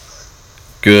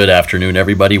Good afternoon,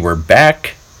 everybody. We're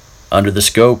back under the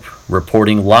scope,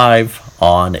 reporting live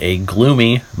on a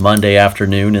gloomy Monday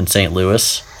afternoon in St.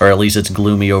 Louis, or at least it's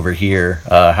gloomy over here.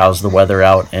 How's the weather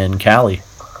out in Cali?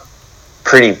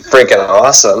 Pretty freaking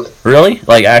awesome. Really?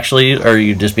 Like, actually, or are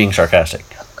you just being sarcastic?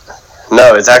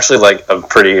 No, it's actually like a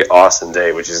pretty awesome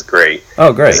day, which is great.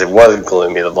 Oh, great. Because it was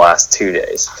gloomy the last 2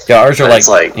 days. Yeah, ours are But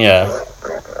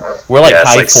we're like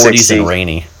high like 40s 60. and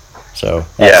rainy. So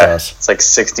that's us. It's like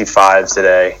 65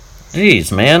 today. Jeez,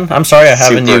 man. I'm sorry I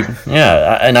haven't you.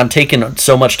 Yeah, and I'm taking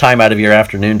so much time out of your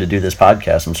afternoon to do this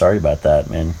podcast. I'm sorry about that,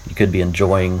 man. You could be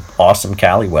enjoying awesome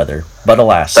Cali weather, but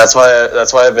alas. That's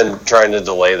why I've been trying to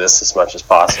delay this as much as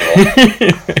possible.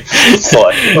 It's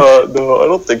like, no, I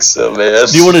don't think so, man.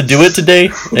 Do you want to do it today?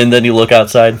 And then you look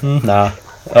outside. Nah.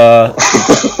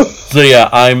 So yeah,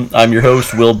 I'm your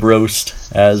host, Will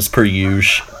Brost, as per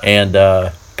usual,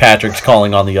 and Patrick's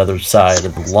calling on the other side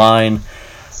of the line.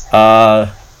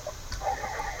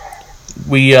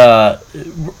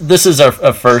 This is a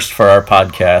first for our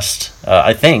podcast.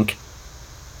 I think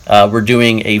we're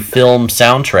doing a film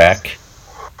soundtrack.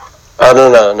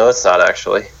 Oh no, it's not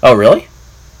actually. Oh really?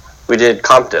 We did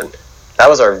Compton. That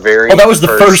was our very. Oh, that was the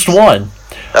first one.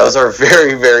 That was our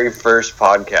very, very first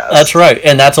podcast. That's right,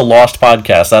 and that's a lost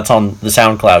podcast. That's on the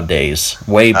SoundCloud days,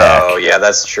 way back. Oh yeah,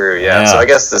 that's true. Yeah. So I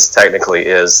guess this technically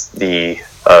is the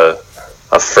a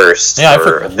first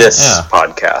for this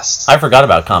podcast. I forgot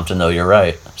about Compton, though. You're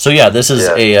right. So yeah, this is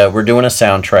we're doing a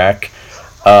soundtrack.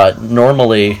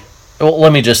 Normally, well,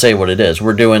 let me just say what it is.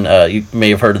 We're doing. You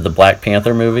may have heard of the Black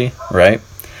Panther movie, right?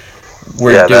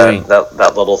 We're doing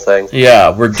that little thing.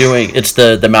 Yeah, we're doing. It's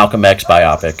the Malcolm X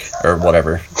biopic or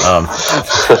whatever.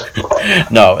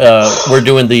 We're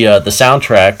doing the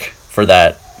soundtrack for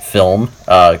that film,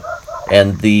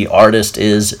 and the artist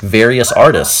is Various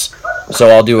Artists. So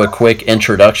I'll do a quick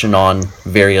introduction on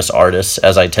Various Artists,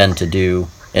 as I tend to do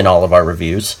in all of our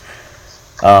reviews.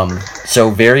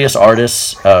 So Various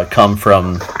Artists come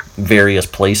from various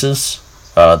places.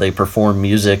 They perform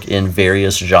music in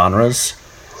various genres.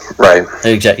 Right.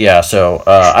 Yeah. So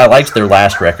I liked their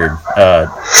last record.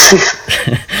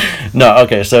 No.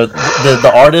 Okay. So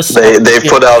the artists they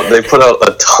put out a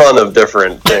ton of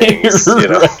different things. You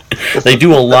know, they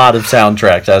do a lot of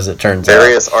soundtracks, as it turns out.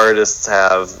 Various artists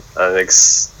have an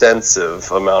extensive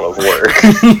amount of work.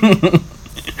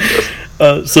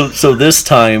 So this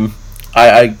time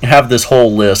I have this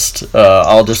whole list.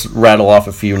 I'll just rattle off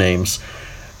a few names.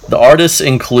 The artists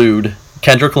include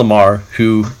Kendrick Lamar,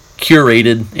 who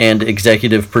curated and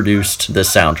executive produced this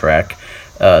soundtrack.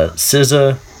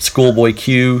 SZA, Schoolboy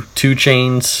Q, 2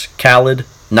 Chainz, Khaled,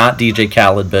 not DJ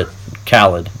Khaled, but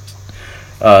Khaled.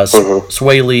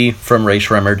 Sway Lee from Ray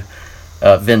Shremmerd,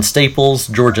 Vince Staples,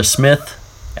 Georgia Smith,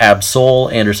 Ab-Soul,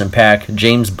 Anderson .Paak,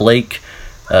 James Blake,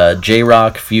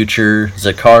 J-Rock, Future,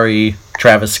 Zakari,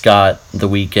 Travis Scott, The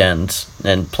Weeknd,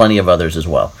 and plenty of others as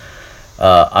well.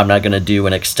 I'm not going to do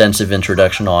an extensive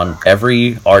introduction on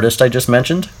every artist I just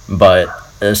mentioned, but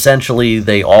essentially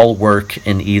they all work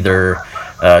in either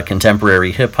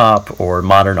contemporary hip-hop or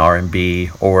modern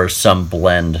R&B or some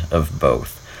blend of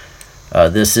both.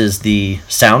 This is the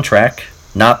soundtrack,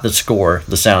 not the score,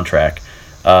 the soundtrack,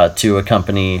 to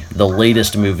accompany the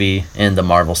latest movie in the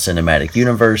Marvel Cinematic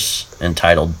Universe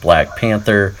entitled Black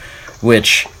Panther,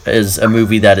 which is a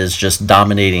movie that is just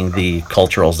dominating the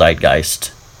cultural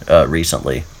zeitgeist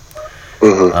recently.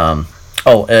 I'm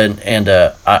going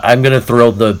to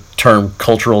throw the term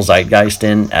cultural zeitgeist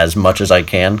in as much as I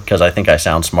can, because I think I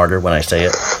sound smarter when I say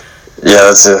it.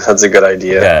 Yeah, that's a good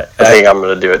idea. Yeah, I think I'm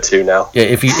going to do it too now. Yeah,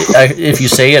 if you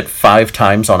say it 5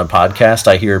 times on a podcast,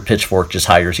 I hear Pitchfork just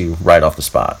hires you right off the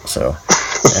spot. So,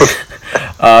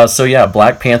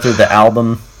 Black Panther, the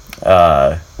album.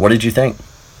 What did you think?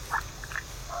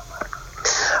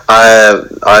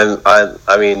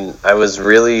 I mean, I was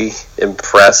really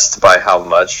impressed by how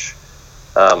much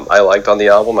I liked on the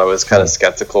album. I was kind of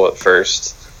skeptical at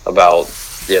first about,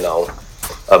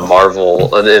 a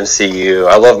Marvel, an MCU.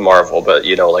 I love Marvel, but,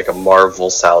 like a Marvel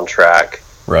soundtrack.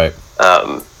 Right.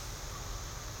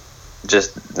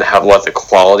 Just what the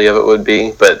quality of it would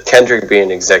be. But Kendrick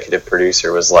being executive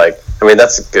producer was like, I mean,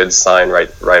 that's a good sign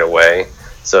right away.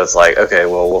 So it's like, okay,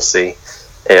 well, we'll see.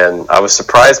 And I was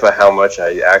surprised by how much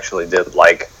I actually did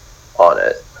like on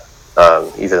it,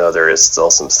 even though there is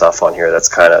still some stuff on here that's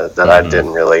I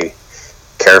didn't really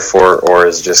care for or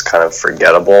is just kind of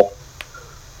forgettable.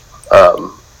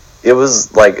 It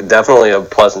was like definitely a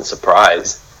pleasant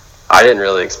surprise. I didn't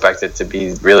really expect it to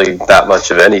be really that much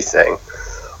of anything.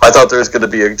 I thought there was going to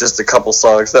be just a couple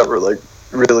songs that were like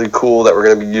really cool that were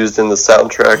going to be used in the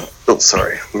soundtrack. Oh,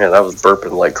 sorry, man, I was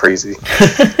burping like crazy.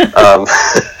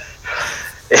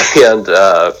 and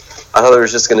I thought there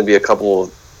was just going to be a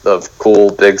couple of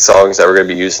cool big songs that were going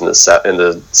to be used in the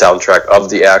soundtrack of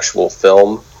the actual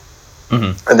film,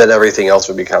 and then everything else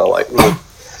would be kind of like.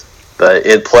 But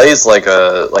it plays like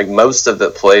most of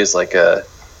it plays like a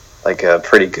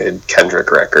pretty good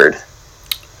Kendrick record.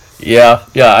 Yeah,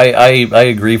 I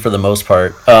agree for the most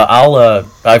part.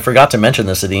 I forgot to mention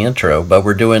this in the intro, but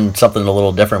we're doing something a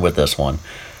little different with this one.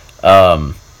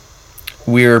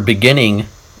 We're beginning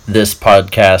this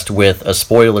podcast with a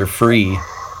spoiler-free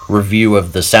review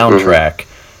of the soundtrack,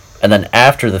 and then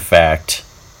after the fact,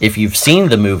 if you've seen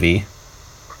the movie,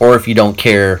 or if you don't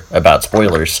care about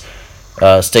spoilers,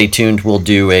 stay tuned. We'll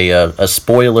do a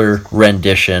spoiler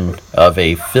rendition of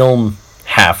a film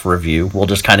half review. We'll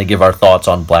just kind of give our thoughts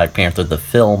on Black Panther the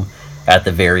film at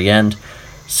the very end.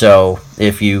 So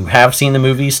if you have seen the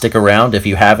movie, stick around. If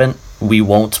you haven't, we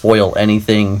won't spoil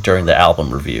anything during the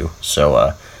album review.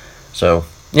 So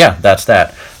yeah, that's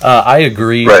that. I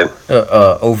agree. Right.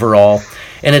 Overall,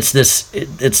 and it's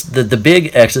the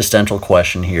big existential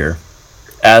question here,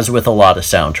 as with a lot of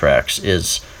soundtracks,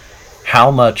 is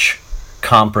how much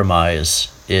compromise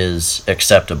is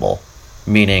acceptable.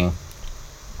 Meaning,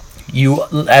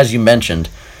 as you mentioned,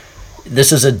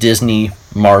 this is a Disney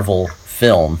Marvel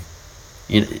film.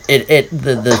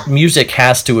 The music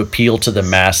has to appeal to the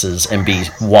masses and be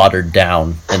watered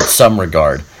down in some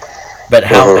regard. But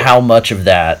how much of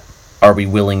that are we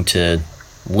willing to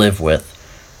live with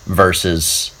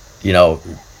versus,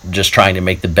 just trying to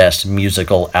make the best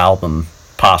musical album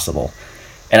possible?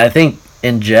 And I think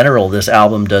in general, this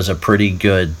album does a pretty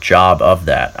good job of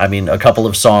that. I mean, a couple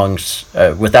of songs,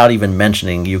 without even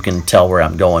mentioning, you can tell where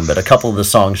I'm going, but a couple of the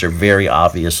songs are very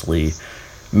obviously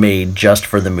made just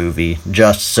for the movie,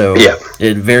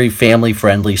 very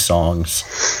family-friendly songs.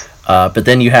 But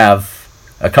then you have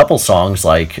a couple songs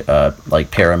like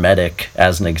Paramedic,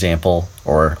 as an example,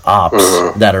 or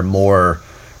Ops, that are more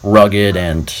rugged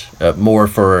and more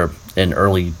for an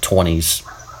early 20s,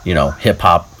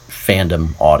 hip-hop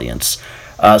fandom audience.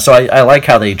 So I like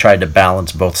how they tried to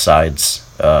balance both sides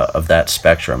of that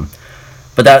spectrum.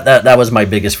 But that was my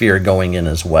biggest fear going in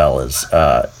as well, is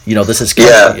this is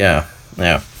yeah.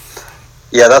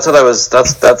 That's what I was.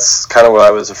 That's kind of what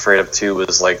I was afraid of too.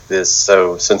 Was like this.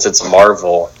 So since it's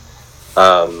Marvel,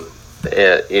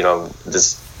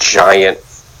 this giant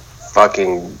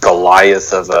fucking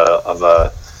Goliath of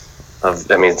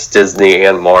it's Disney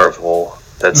and Marvel.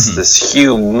 That's this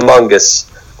humongous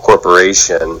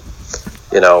corporation.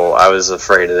 I was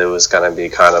afraid that it was going to be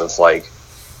kind of like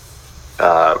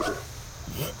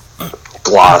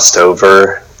glossed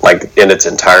over, like in its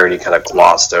entirety, kind of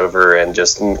glossed over, and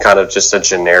just kind of just a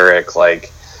generic,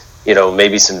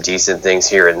 maybe some decent things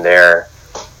here and there.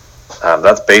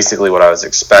 That's basically what I was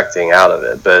expecting out of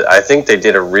it. But I think they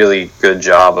did a really good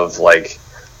job of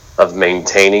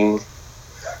maintaining.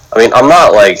 I mean, I'm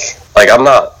not I'm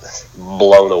not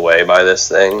blown away by this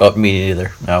thing. Oh, me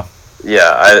neither. No.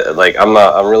 Yeah,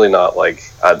 I'm really not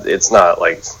it's not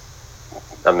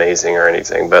amazing or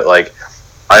anything, but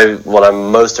what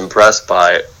I'm most impressed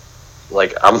by,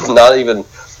 I'm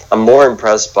more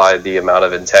impressed by the amount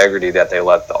of integrity that they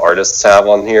let the artists have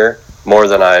on here, more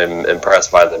than I'm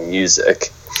impressed by the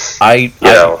music. I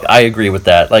agree with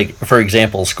that. Like, for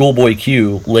example, Schoolboy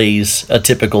Q lays a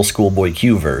typical Schoolboy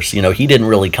Q verse. He didn't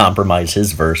really compromise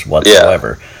his verse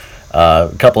whatsoever. Yeah.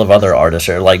 A couple of other artists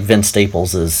are like Vince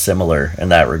Staples is similar in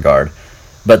that regard.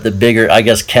 But the bigger, I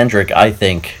guess, Kendrick, I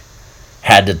think,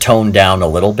 had to tone down a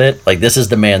little bit. Like, this is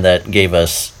the man that gave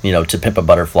us, To Pimp a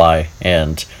Butterfly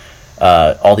and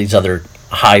all these other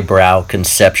highbrow,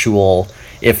 conceptual,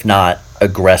 if not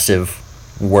aggressive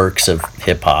works of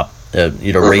hip-hop.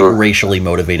 Racially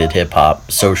motivated hip-hop,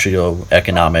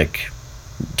 socioeconomic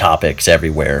topics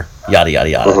everywhere, yada, yada,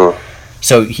 yada.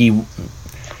 So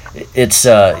it's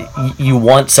you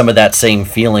want some of that same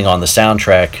feeling on the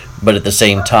soundtrack, but at the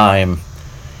same time,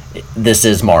 this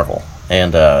is Marvel,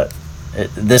 and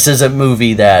this is a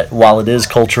movie that, while it is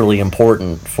culturally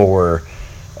important for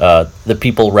the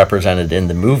people represented in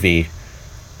the movie,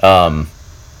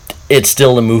 it's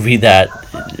still a movie that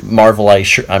Marvel,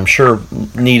 I'm sure,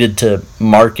 needed to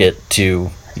market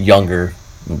to younger,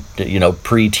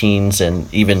 preteens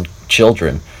and even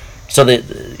children. So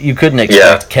that you couldn't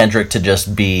expect Kendrick to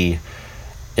just be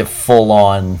a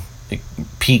full-on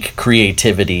peak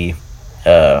creativity,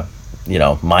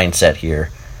 mindset here.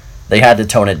 They had to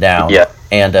tone it down. Yeah.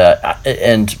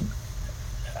 And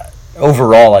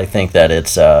overall, I think that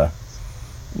it's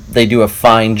they do a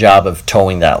fine job of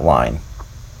towing that line.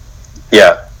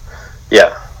 Yeah.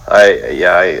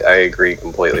 I agree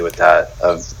completely with that.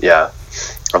 Of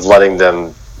letting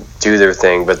them do their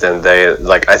thing, but then they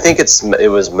like I think it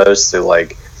was mostly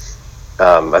like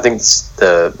I think it's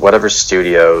the whatever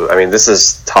studio. I mean, this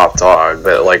is top dog,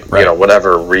 but like Right. you know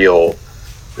whatever real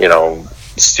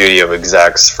studio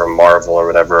execs from Marvel or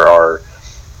whatever are.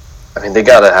 I mean, they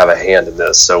got to have a hand in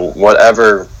this. So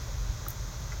whatever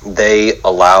they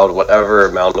allowed, whatever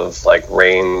amount of like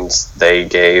reins they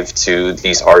gave to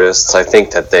these artists, I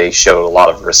think that they showed a lot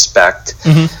of respect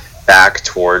back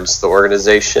towards the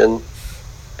organization,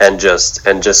 and just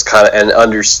kind of and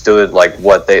understood like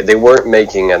what they weren't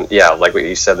making, and yeah, like what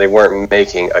you said, they weren't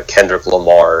making a Kendrick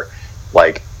Lamar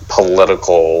like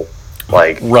political,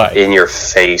 like Right. in your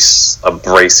face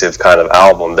abrasive kind of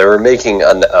album. They were making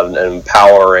an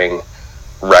empowering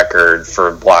record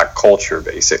for black culture,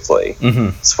 basically.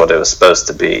 That's what it was supposed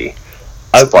to be.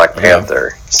 It's Black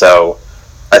Panther. So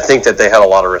I think that they had a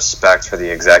lot of respect for the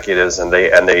executives, and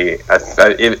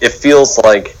it feels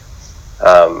like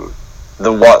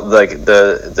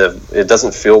it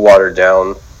doesn't feel watered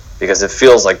down, because it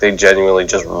feels like they genuinely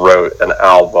just wrote an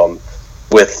album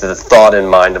with the thought in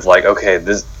mind of like, okay,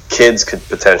 this kids could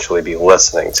potentially be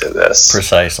listening to this.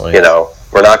 Precisely. You know,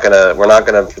 we're not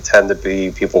gonna pretend to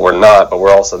be people we're not, but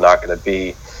we're also not gonna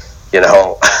be, you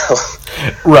know,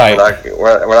 Right.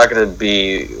 we're not gonna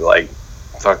be like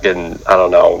fucking, I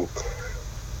don't know.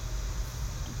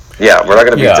 Yeah, we're not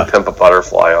gonna be To Pimp a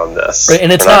Butterfly on this. Right, and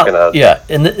it's we're not gonna,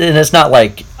 and it's not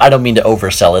like, I don't mean to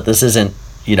oversell it. This isn't,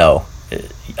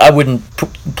 I wouldn't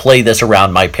play this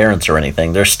around my parents or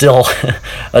anything. There's still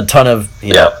a ton of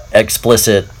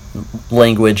explicit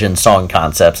language and song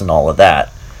concepts and all of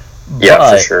that. Yeah,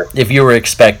 but for sure. if you were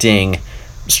expecting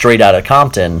Straight Outta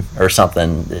Compton or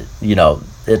something,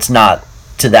 it's not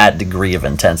to that degree of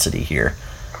intensity here.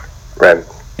 Right.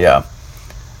 Yeah.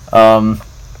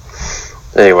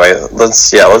 Anyway, let's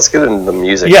get into the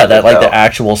music. Yeah, that like the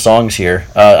actual songs here.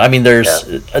 I mean,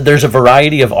 there's a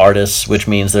variety of artists, which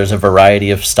means there's a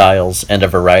variety of styles and a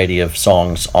variety of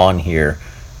songs on here.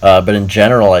 But in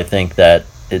general, I think that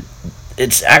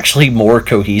it's actually more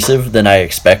cohesive than I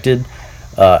expected.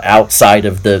 Outside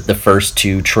of the first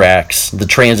two tracks, the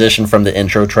transition from the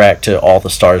intro track to All the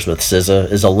Stars with SZA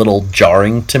is a little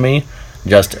jarring to me,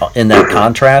 just in that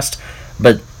contrast.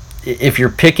 But if you're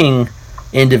picking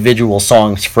individual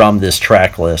songs from this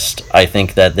track list, I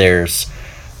think that there's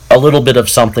a little bit of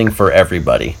something for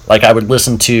everybody. Like, I would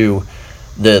listen to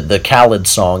the Khaled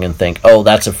song and think, oh,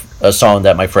 that's a song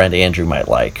that my friend Andrew might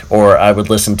like. Or I would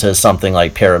listen to something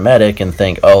like Paramedic and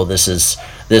think, oh, this is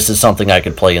something I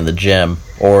could play in the gym.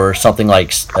 Or something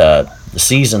like The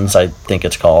Seasons, I think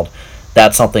it's called.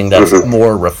 That's something that's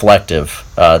more reflective,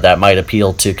 that might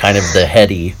appeal to kind of the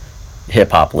heady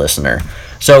hip-hop listener.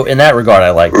 So in that regard, I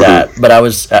like that. But I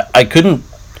was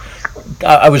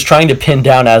trying to pin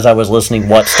down as I was listening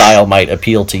what style might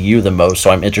appeal to you the most,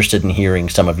 so I'm interested in hearing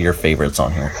some of your favorites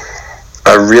on here.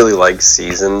 I really like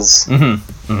Seasons.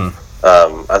 I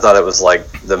thought it was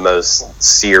like the most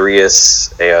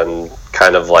serious and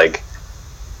kind of like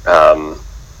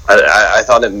I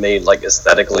thought it made like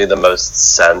aesthetically the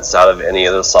most sense out of any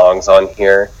of the songs on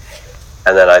here.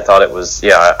 And then I thought it was,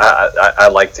 I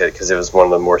liked it because it was one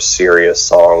of the more serious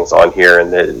songs on here,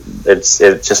 and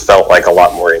it just felt like a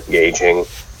lot more engaging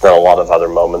than a lot of other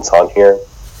moments on here.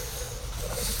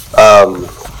 I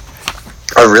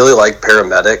really like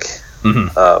Paramedic.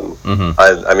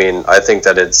 I mean, I think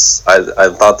that I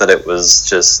thought that it was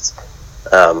just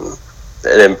an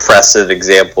impressive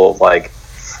example of like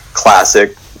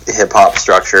classic hip hop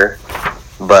structure,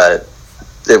 but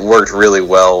it worked really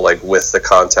well, like with the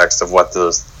context of what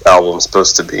the album's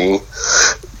supposed to be.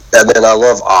 And then I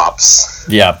love Ops.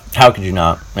 Yeah, how could you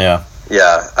not? Yeah.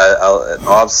 Yeah,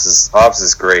 Ops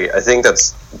is great. I think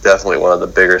that's definitely one of the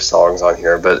bigger songs on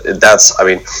here. But that's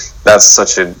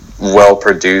such a well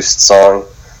produced song,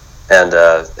 and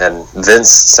Vince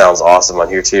sounds awesome on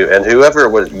here too. And whoever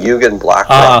was Yugen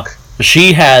Blackrock,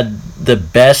 she had the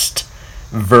best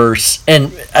verse,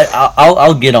 and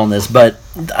I'll get on this, but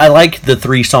I like the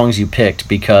three songs you picked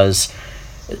because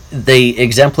they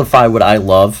exemplify what I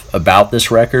love about this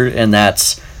record, and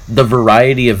that's the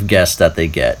variety of guests that they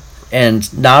get.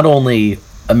 And not only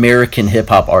American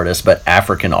hip-hop artists, but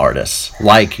African artists,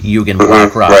 like Yugen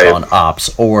Blackrock on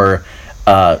Ops, or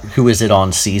who is it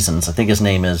on Seasons? I think his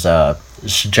name is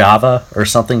Sjava, or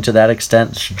something to that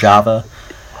extent, Sjava.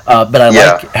 But I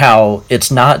like how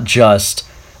it's not just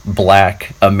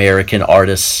Black American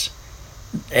artists,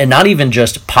 and not even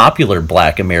just popular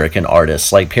Black American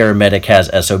artists. Like Paramedic has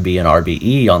SOB and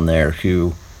RBE on there,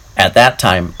 who at that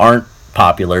time aren't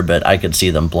popular, but I could see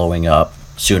them blowing up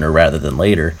sooner rather than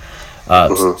later.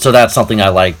 So that's something I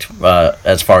liked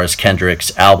as far as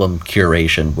Kendrick's album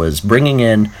curation, was bringing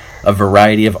in a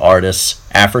variety of artists,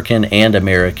 African and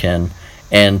American,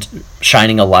 and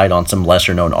shining a light on some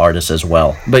lesser known artists as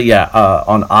well. But yeah,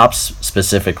 on Ops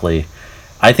specifically,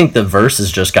 I think the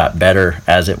verses just got better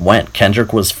as it went.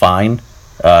 Kendrick was fine.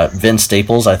 Vince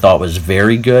Staples I thought was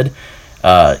very good.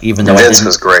 Even though Vince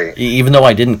was great. Even though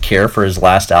I didn't care for his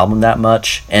last album that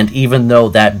much, and even though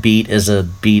that beat is a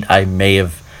beat I may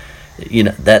have,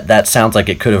 that sounds like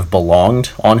it could have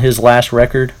belonged on his last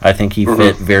record. I think he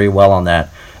fit very well on that.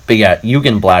 But yeah,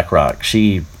 Eugen Blackrock,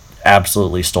 she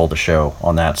absolutely stole the show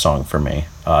on that song for me.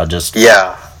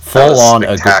 Full on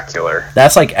spectacular.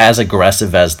 That's like as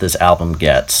aggressive as this album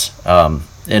gets.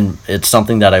 And it's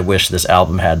something that I wish this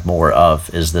album had more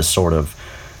of, is this sort of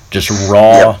just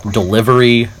raw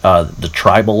delivery, the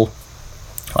tribal,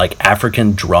 like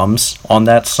African drums on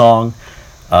that song,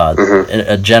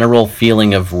 a general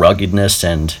feeling of ruggedness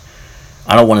and,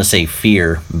 I don't want to say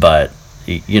fear, but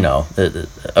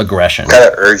aggression,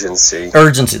 kind of urgency.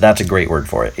 That's a great word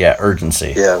for it. Yeah,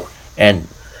 urgency. Yeah. And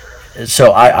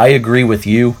so I agree with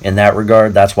you in that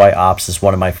regard. That's why Ops is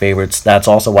one of my favorites. That's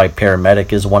also why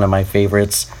Paramedic is one of my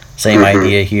favorites. Same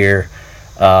idea here.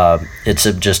 It's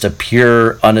just a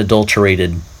pure,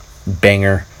 unadulterated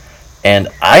banger. And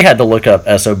I had to look up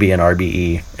SOB and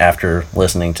RBE after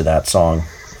listening to that song.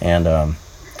 And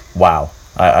wow,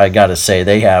 I gotta say,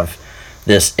 they have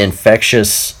this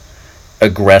infectious,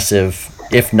 aggressive,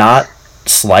 if not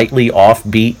slightly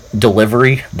offbeat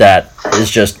delivery that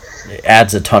is just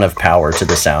adds a ton of power to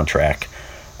the soundtrack.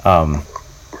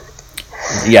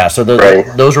 So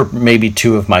those were maybe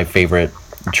two of my favorite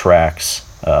tracks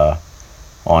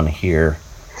on here.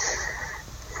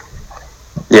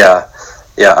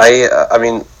 I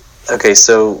mean, okay,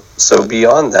 so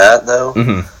beyond that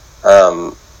though,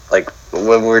 like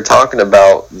when we're talking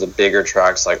about the bigger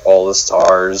tracks like All the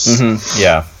Stars,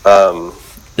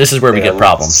 this is where we get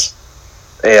problems,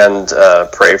 and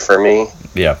Pray For Me,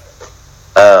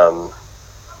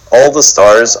 All the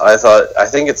Stars, I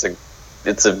think it's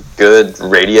a good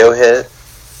radio hit,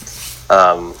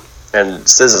 and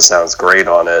SZA sounds great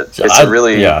on it.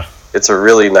 It's a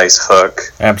really nice hook.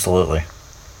 Absolutely.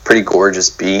 Pretty gorgeous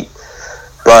beat,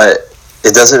 but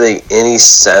it doesn't make any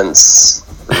sense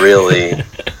really,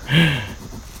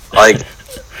 like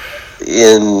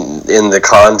in the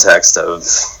context of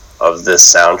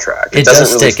this soundtrack. It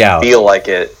doesn't really feel like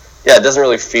it. Yeah, it doesn't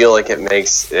really feel like it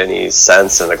makes any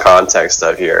sense in the context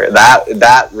of here.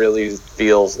 That really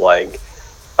feels like,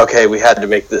 okay, we had to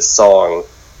make this song.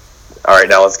 All right,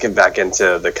 now let's get back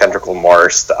into the Kendrick Lamar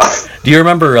stuff. Do you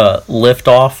remember Lift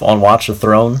Off on Watch the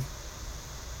Throne?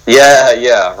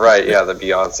 Yeah, right. Yeah, the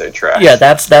Beyonce track. Yeah,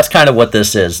 that's kind of what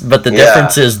this is. But the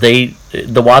difference is the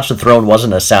Watch the Throne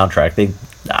wasn't a soundtrack.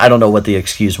 I don't know what the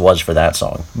excuse was for that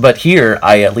song. But here,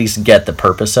 I at least get the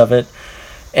purpose of it.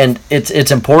 And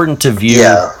it's important to view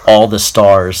All the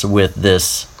Stars with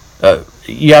this.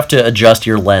 You have to adjust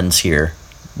your lens here,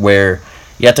 where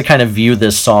you have to kind of view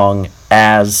this song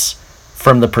as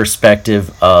from the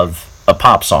perspective of a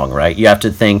pop song, right? You have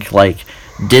to think like,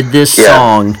 did this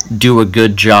song do a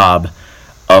good job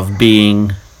of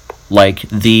being like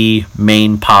the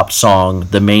main pop song,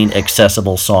 the main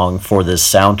accessible song for this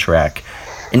soundtrack?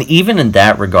 And even in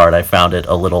that regard, I found it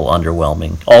a little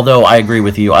underwhelming. Although I agree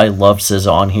with you, I love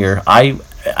SZA on here. I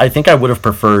think I would have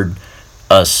preferred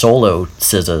a solo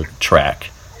SZA track.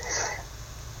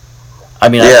 I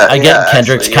mean, I get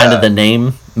Kendrick's kind of the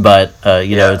name, but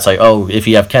it's like, oh, if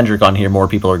you have Kendrick on here, more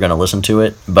people are going to listen to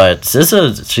it. But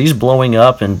SZA, she's blowing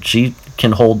up, and she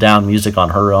can hold down music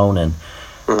on her own. And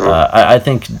I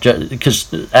think,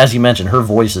 because as you mentioned, her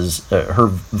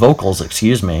vocals,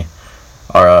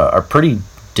 are pretty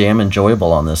damn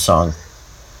enjoyable on this song.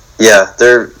 Yeah,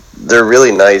 they're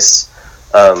really nice.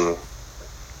 I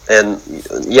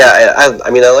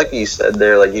mean, I like what you said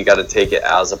there, like you got to take it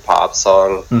as a pop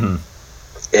song.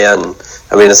 And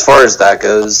I mean, as far as that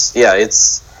goes,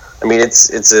 it's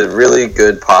a really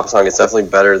good pop song. It's definitely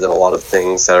better than a lot of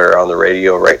things that are on the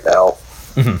radio right now.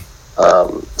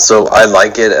 So I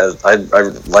like it. I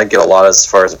like it a lot as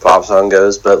far as a pop song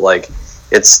goes, but like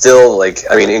it's still like,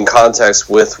 I mean, in context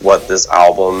with what this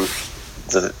album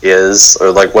is, or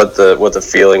like what the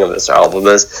feeling of this album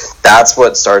is, that's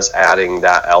what starts adding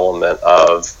that element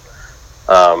of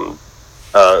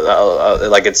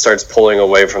like it starts pulling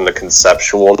away from the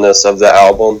conceptualness of the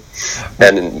album,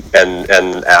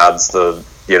 and adds the,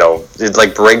 it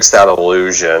like breaks that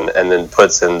illusion and then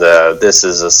puts in this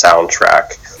is a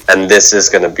soundtrack and this is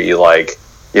going to be like,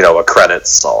 a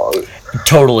credits song.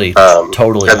 Totally. And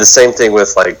the same thing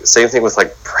with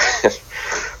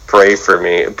Pray For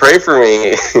Me. Pray For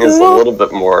Me is a little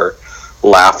bit more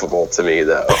laughable to me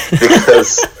though,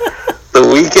 because The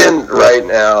Weeknd right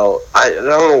now, I don't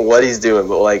know what he's doing,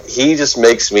 but like he just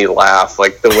makes me laugh.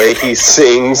 Like the way he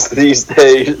sings these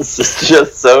days is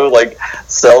just so like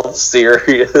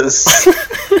self-serious.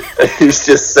 He's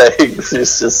just saying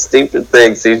just stupid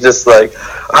things. He's just like,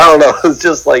 I don't know. It's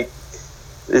just like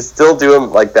he's still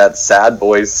doing like that sad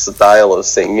boy style of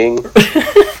singing, but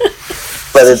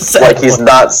it's sad like he's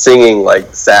not singing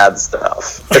like sad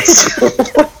stuff.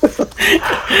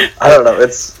 I don't know.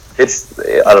 It's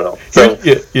I don't know. So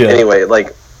anyway,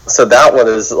 like so that one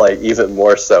is like even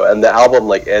more so, and the album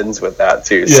like ends with that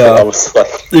too. So I was like,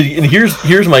 and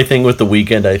here's my thing with The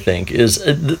Weeknd. I think is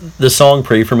the song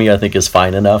 "Pray for Me." I think is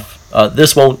fine enough.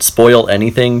 This won't spoil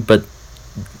anything, but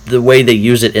the way they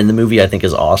use it in the movie, I think,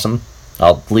 is awesome.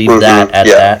 I'll leave that at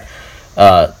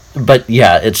that. But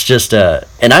yeah, it's just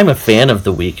and I'm a fan of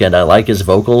The Weeknd. I like his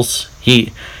vocals.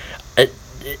 He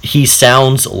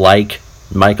sounds like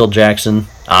Michael Jackson.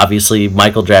 Obviously,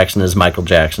 Michael Jackson is Michael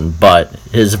Jackson, but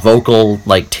his vocal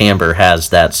like timbre has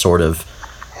that sort of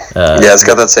it's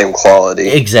got that same quality.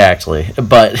 Exactly.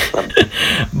 But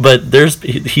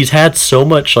he's had so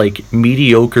much like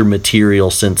mediocre material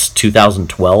since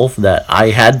 2012 that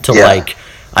I had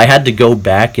to go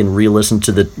back and re-listen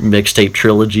to the mixtape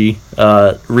trilogy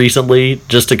recently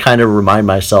just to kind of remind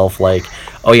myself, like,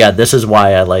 oh yeah, this is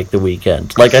why I like The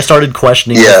Weeknd. Like, I started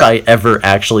questioning if I ever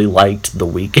actually liked The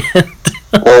Weeknd.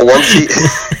 Well, once he...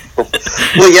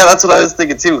 well, yeah, that's what I was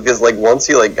thinking too, because like once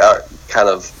he like got kind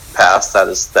of past that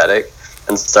aesthetic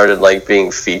and started like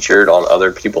being featured on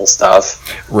other people's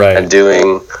stuff, right, and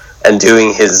doing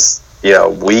his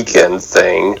Weeknd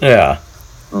thing,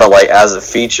 but like as a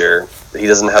feature, he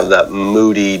doesn't have that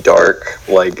moody, dark,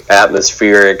 like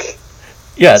atmospheric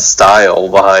style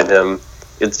behind him.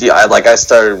 It's I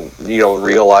started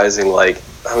realizing like,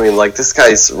 I mean, like this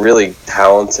guy's really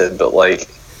talented, but like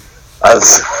I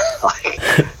was like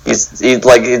he's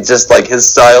just like his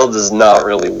style does not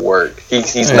really work.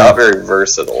 He's not very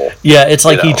versatile. Yeah, it's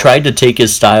like he tried to take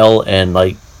his style and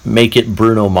like make it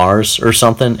Bruno Mars or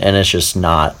something, and it's just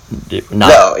not it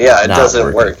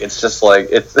doesn't work. It's just like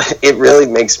it really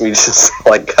makes me just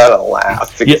like kind of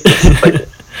laugh. Like,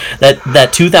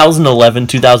 that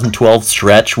 2011-2012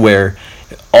 stretch where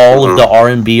all of the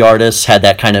R&B artists had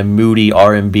that kind of moody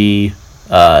R&B,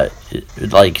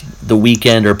 like The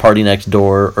Weeknd or Party Next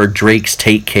Door or Drake's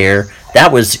Take Care.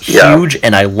 That was huge,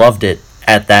 and I loved it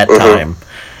at that time.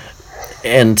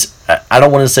 And I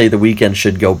don't want to say The Weeknd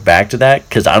should go back to that,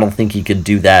 because I don't think he could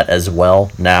do that as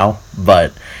well now,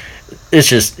 but it's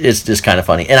just kind of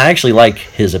funny. And I actually like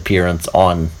his appearance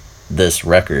on this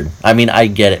record. I mean, I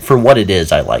get it. For what it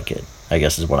is, I like it, I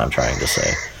guess is what I'm trying to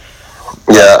say.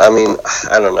 Yeah, I mean,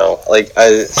 I don't know. Like,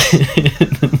 I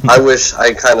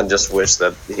kind of just wish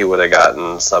that he would have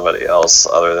gotten somebody else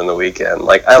other than The Weeknd.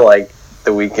 Like, I like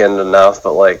The Weeknd enough,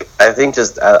 but like, I think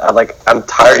just I'm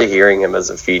tired of hearing him as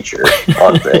a feature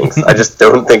on things. I just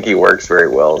don't think he works very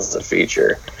well as a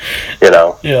feature.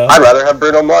 Yeah. I'd rather have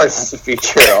Bruno Mars as a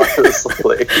feature,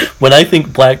 honestly. When I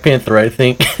think Black Panther, I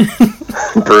think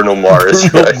Bruno Mars.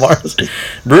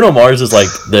 Bruno Mars is like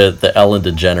the Ellen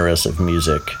DeGeneres of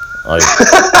music. Like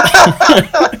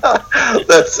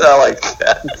that's I like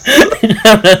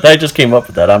that. I just came up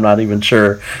with that. I'm not even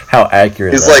sure how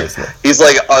accurate he's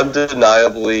like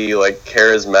undeniably like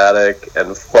charismatic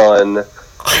and fun,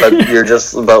 but you're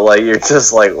just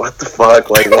like, what the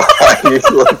fuck, like why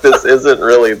like this isn't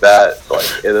really that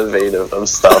like innovative of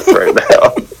stuff right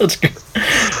now. That's good.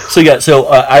 So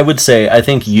I would say, I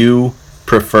think you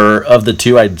prefer, of the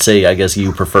two, I'd say I guess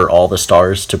you prefer All the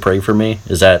Stars to Pray for Me.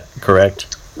 Is that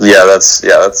correct? Yeah, that's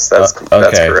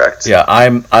correct. Yeah,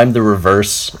 I'm the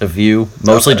reverse of you,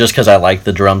 mostly just because I like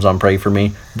the drums on Pray for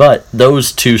Me. But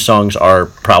those two songs are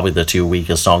probably the two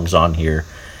weakest songs on here,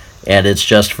 and it's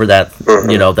just for that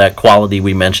that quality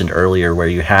we mentioned earlier, where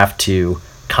you have to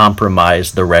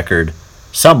compromise the record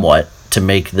somewhat to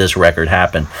make this record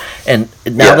happen. And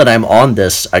now that I'm on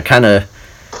this, I kind of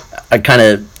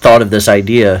thought of this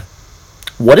idea: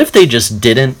 what if they just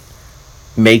didn't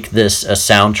make this a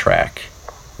soundtrack?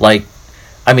 Like,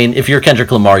 I mean, if you're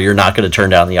Kendrick Lamar, you're not going to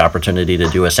turn down the opportunity to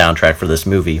do a soundtrack for this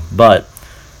movie. But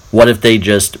what if they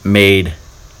just made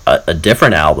a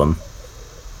different album,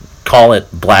 call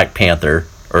it Black Panther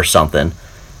or something,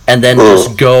 and then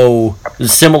just go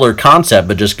similar concept,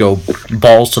 but just go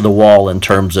balls to the wall in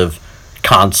terms of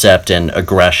concept and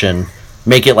aggression,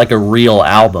 make it like a real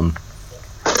album,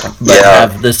 but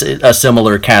have a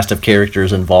similar cast of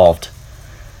characters involved.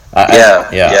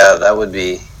 That would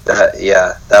be.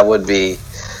 That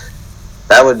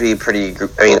would be pretty.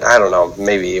 I mean, I don't know.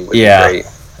 Maybe it would be great.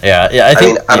 Yeah. I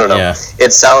think. I don't know. Yeah.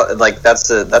 It sounds like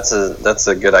that's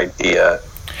a good idea.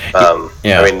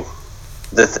 Yeah. I mean,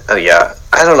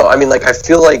 I don't know. I mean, like, I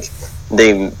feel like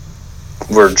they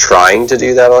were trying to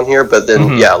do that on here, but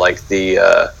then, like, the,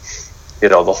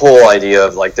 the whole idea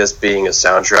of, like, this being a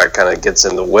soundtrack kind of gets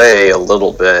in the way a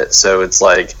little bit, so it's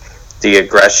like the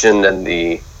aggression and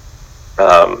the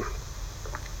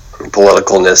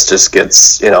politicalness just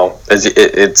gets,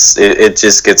 it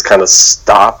just gets kind of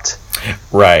stopped.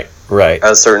 Right.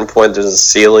 At a certain point, there's a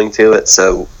ceiling to it,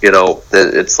 so,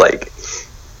 it's like,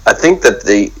 I think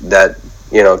that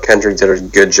Kendrick did a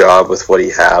good job with what he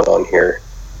had on here.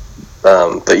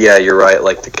 But yeah, you're right,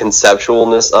 like, the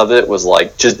conceptualness of it was,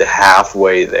 like, just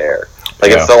halfway there.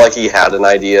 Like, it felt like he had an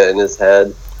idea in his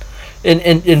head.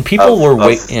 And people were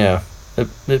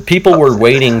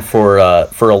waiting for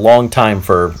a long time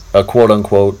for a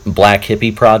quote-unquote black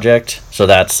hippie project. So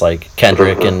that's like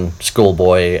Kendrick and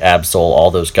Schoolboy, Absol,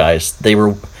 all those guys.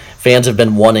 Fans have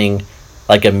been wanting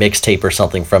like a mixtape or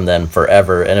something from them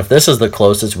forever. And if this is the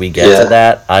closest we get to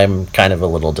that, I'm kind of a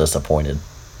little disappointed.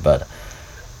 But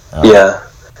yeah,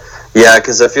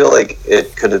 because I feel like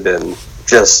it could have been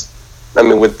just, I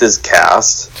mean, with this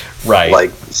cast, right,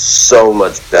 like, so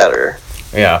much better.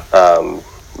 Yeah.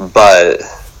 But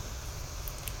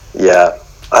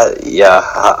I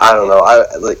don't know.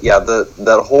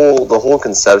 The whole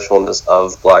conceptualness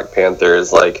of Black Panther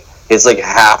is like, it's like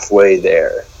halfway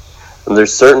there. And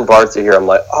there's certain parts of here I'm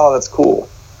like, oh, that's cool,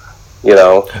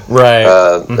 right?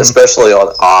 Especially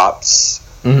on Ops,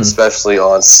 especially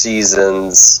on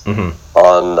Seasons, on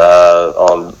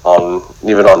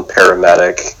even on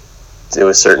Paramedic to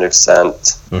a certain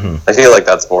extent. I feel like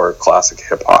that's more classic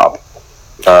hip hop.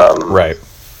 Right.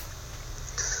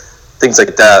 Things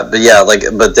like that,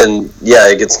 but then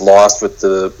it gets lost with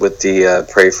the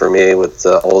Pray For Me, with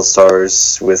the All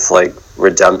Stars, with like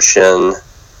Redemption.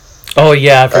 Oh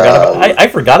yeah, I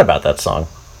forgot about that song.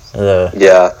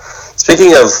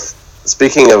 Speaking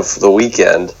of The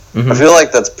Weeknd, I feel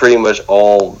like that's pretty much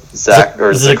all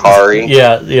Zachary.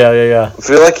 Yeah. I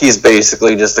feel like he's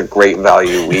basically just a great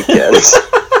value Weeknd.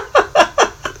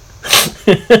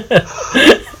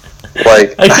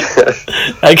 Like,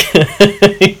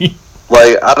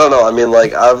 like, I don't know. I mean,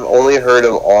 like, I've only heard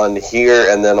him on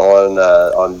here and then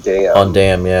on Damn. On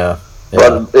Damn, yeah.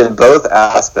 But in both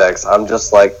aspects, I'm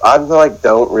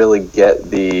don't really get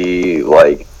the,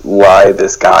 like, why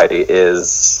this guy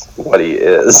is what he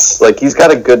is. Like, he's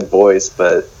got a good voice,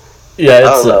 but I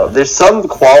don't know. There's some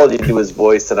quality to his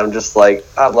voice that I'm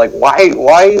like,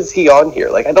 why is he on here?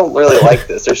 Like, I don't really like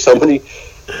this. There's so many.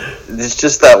 It's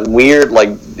just that weird,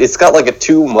 like, it's got like a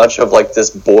too much of like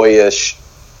this boyish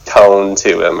tone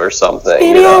to him or something.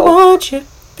 Baby, I want you.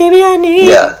 Baby, I need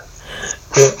you. Yeah.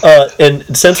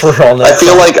 And since we're on that,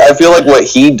 I feel like what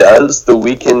he does, The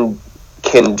Weeknd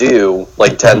can do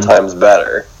like 10 times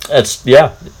better. It's They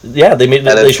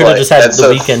should have just had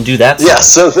The Weeknd do that. Yeah.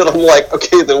 So then I'm like,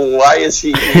 okay, then why is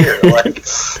he here? Like,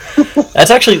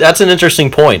 that's an interesting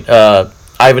point. I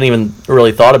haven't even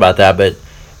really thought about that, but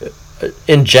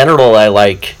in general, I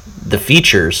like the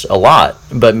features a lot,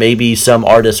 but maybe some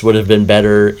artists would have been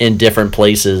better in different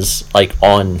places, like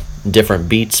on different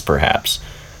beats, perhaps.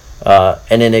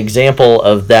 And an example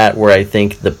of that where I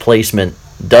think the placement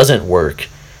doesn't work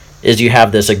is you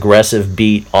have this aggressive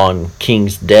beat on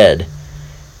King's Dead,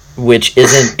 which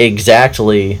isn't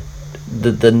exactly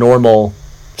the normal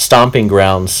stomping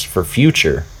grounds for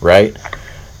Future, right?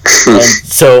 And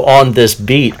so on this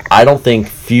beat, I don't think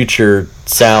Future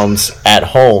sounds at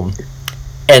home,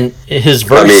 and his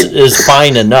verse is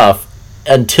fine enough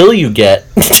until you get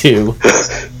to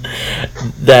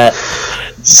that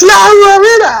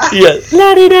Slabamina. Yeah,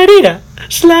 la di da di da,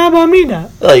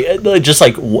 slabamina.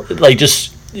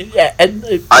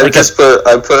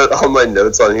 I put all my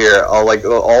notes on here. All I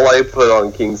put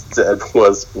on King's Dead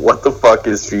was, what the fuck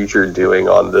is Future doing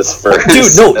on this verse?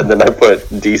 Dude, no. And then I put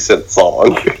decent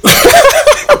song.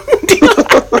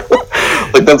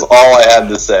 Like, that's all I had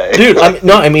to say. Dude,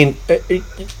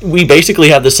 we basically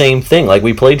have the same thing. Like,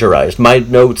 we plagiarized. My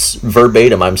notes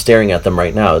verbatim, I'm staring at them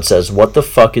right now. It says, what the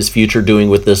fuck is Future doing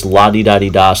with this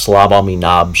la-di-da-di-da slob on me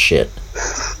knob shit?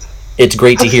 It's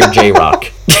great to hear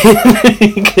J-Rock.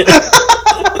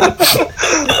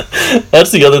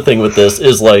 That's the other thing with this,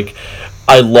 is like,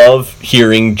 I love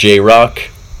hearing J-Rock.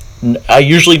 I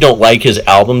usually don't like his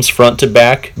albums front to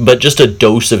back, but just a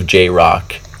dose of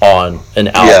J-Rock on an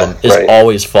album is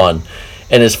always fun.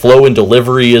 And his flow and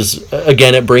delivery is,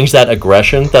 again, it brings that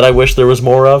aggression that I wish there was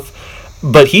more of.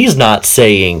 But he's not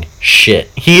saying shit.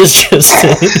 He is just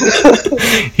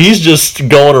he's just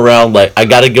going around like, I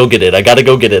gotta go get it.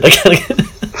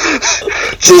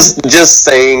 just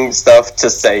saying stuff to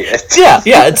say it. Yeah,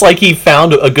 it's like he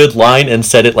found a good line and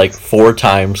said it like 4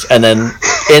 times, and then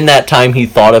in that time he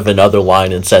thought of another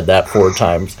line and said that 4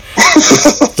 times.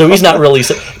 So he's not really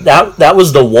that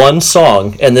was the one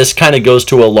song, and this kind of goes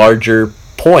to a larger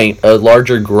point, a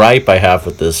larger gripe I have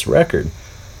with this record.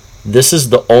 This is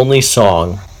the only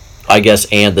song, I guess,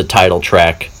 and the title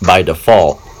track by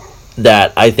default,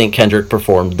 that I think Kendrick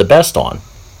performed the best on.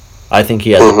 I think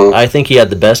he had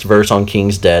the best verse on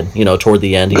King's Dead. Toward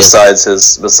the end. Besides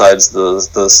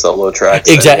the solo tracks.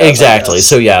 Exactly.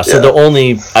 So the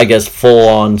only, I guess, full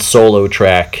on solo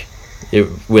track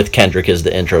with Kendrick is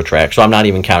the intro track. So I'm not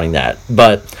even counting that.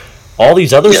 But all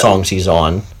these other songs he's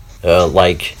on,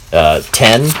 like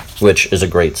 10, which is a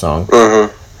great song.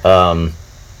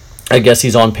 I guess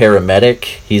he's on Paramedic.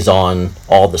 He's on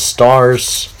All the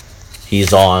Stars.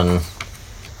 He's on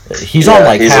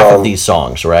half of these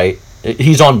songs, right?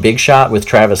 He's on Big Shot with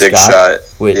Travis Scott.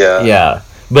 Big Shot, yeah.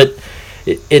 But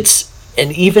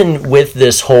and even with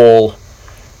this whole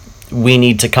we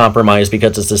need to compromise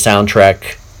because it's a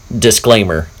soundtrack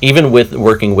disclaimer, even with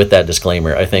working with that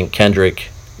disclaimer, I think Kendrick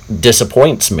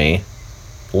disappoints me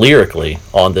lyrically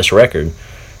on this record.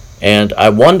 And I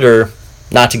wonder,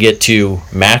 not to get too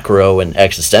macro and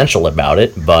existential about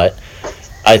it, but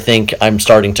I think I'm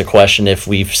starting to question if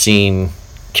we've seen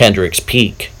Kendrick's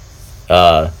peak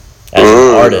as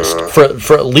an artist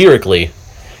for lyrically,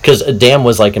 because Damn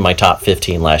was like in my top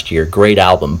 15 last year, great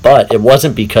album, but it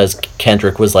wasn't because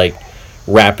Kendrick was like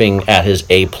rapping at his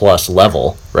A+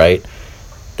 level, right?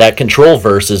 That Control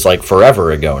verse is like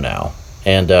forever ago now,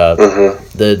 and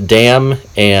the Damn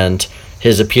and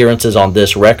his appearances on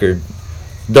this record,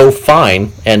 though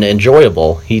fine and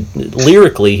enjoyable,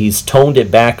 lyrically he's toned it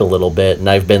back a little bit, and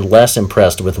I've been less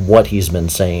impressed with what he's been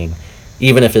saying,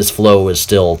 even if his flow is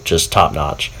still just top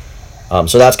notch.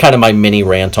 So that's kind of my mini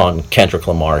rant on Kendrick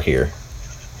Lamar here.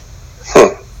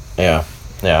 Yeah.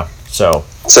 So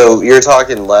you're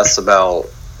talking less about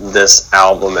this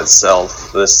album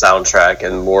itself, this soundtrack,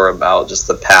 and more about just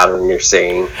the pattern you're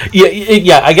seeing.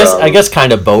 Yeah. I guess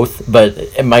kind of both.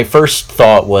 But my first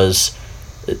thought was,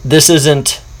 this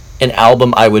isn't an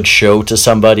album I would show to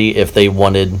somebody if they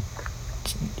wanted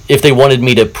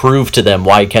me to prove to them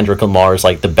why Kendrick Lamar is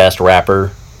like the best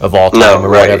rapper of all time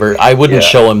whatever. I wouldn't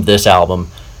show him this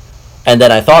album. And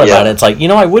then I thought about it. It's like,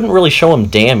 I wouldn't really show him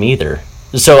Damn either.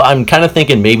 So I'm kind of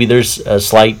thinking maybe there's a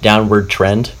slight downward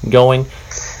trend going.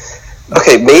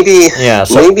 Okay, maybe. Yeah.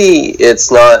 So, maybe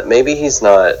it's not. Maybe he's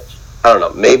not. I don't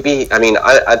know. Maybe. I mean,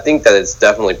 I think that it's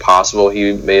definitely possible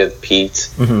he may have peaked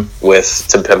with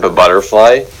To Pimp a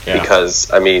Butterfly,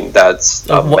 because I mean that's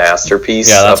a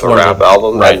masterpiece of a rap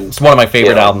album. Right. It's one of my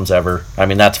favorite albums ever. I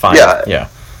mean, that's fine.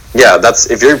 Yeah. That's,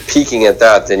 if you're peaking at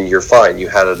that, then you're fine. You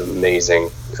had an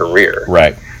amazing career.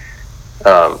 Right.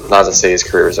 Not to say his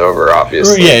career is over,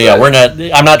 obviously. Yeah.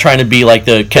 I'm not trying to be like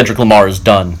the Kendrick Lamar is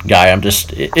done guy.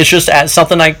 It's just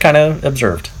something I kind of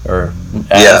observed, or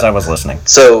as I was listening.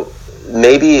 So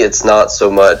maybe it's not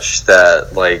so much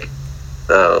that like,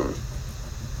 I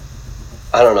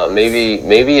don't know.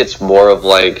 Maybe it's more of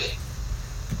like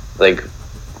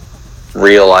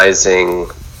realizing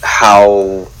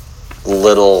how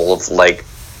little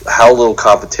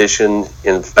competition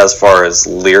as far as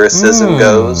lyricism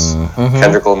goes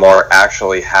Kendrick Lamar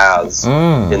actually has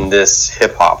in this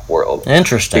hip hop world.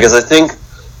 Interesting. Because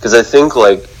I think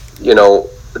like,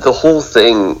 the whole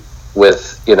thing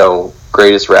with,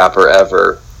 greatest rapper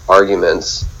ever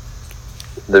arguments,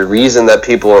 the reason that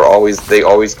people are always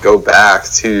go back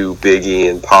to Biggie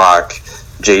and Pac,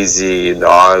 Jay-Z,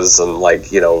 Nas, and and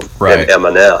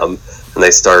Eminem, and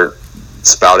they start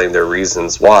spouting their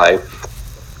reasons why.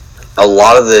 A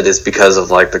lot of it is because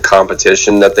of like the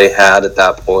competition that they had at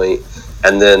that point,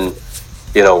 and then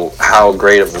how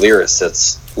great of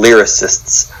lyricists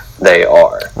they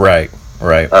are. Right.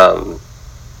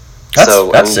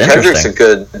 That's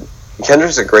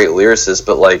Kendrick's a great lyricist,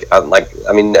 but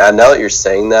now that you're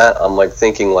saying that, I'm like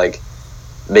thinking like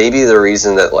maybe the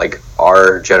reason that like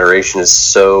our generation is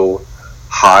so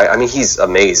high. I mean, he's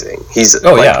amazing. He's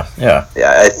I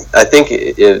think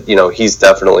he's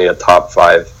definitely a top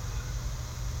 5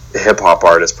 hip hop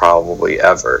artist probably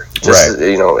ever. Just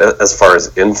as far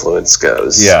as influence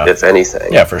goes, if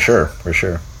anything. Yeah, for sure.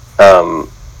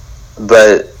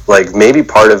 But like maybe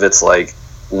part of it's like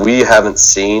we haven't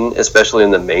seen, especially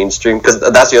in the mainstream, because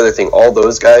that's the other thing. All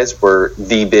those guys were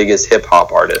the biggest hip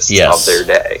hop artists of their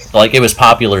day. Like, it was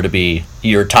popular to be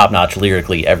your top notch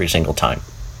lyrically every single time.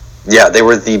 Yeah, they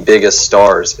were the biggest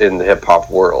stars in the hip hop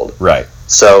world. Right.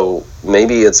 So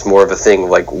maybe it's more of a thing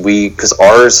like because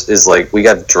ours is like we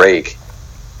got Drake,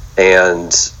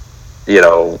 and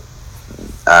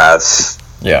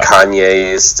Yeah.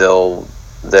 Kanye is still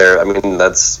there. I mean,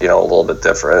 that's, a little bit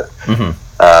different.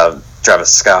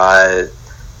 Travis Scott,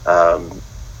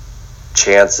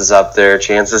 Chance is up there.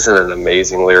 Chance is an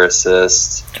amazing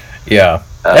lyricist. Yeah.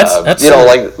 That's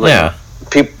like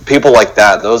people like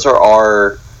that. Those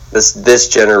are this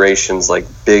generation's like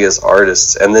biggest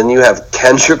artists, and then you have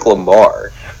Kendrick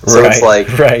Lamar. So it's like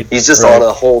he's just on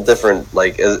a whole different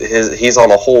he's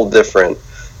on a whole different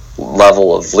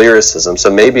level of lyricism.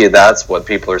 So maybe that's what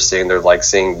people are seeing. They're like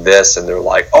seeing this, and they're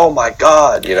like, "Oh my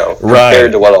God!"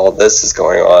 Compared to what all this is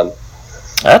going on.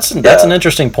 That's an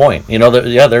interesting point.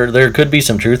 There could be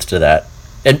some truth to that.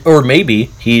 Or maybe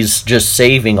he's just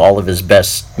saving all of his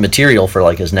best material for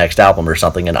like his next album or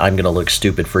something, and I'm going to look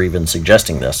stupid for even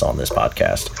suggesting this on this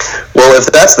podcast. Well,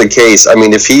 if that's the case, I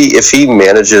mean, if he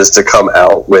manages to come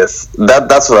out with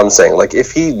that's what I'm saying. Like,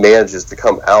 if he manages to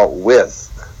come out with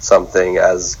something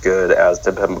as good as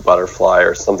To Pimp a Butterfly,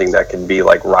 or something that can be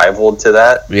like rivaled to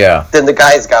that, then the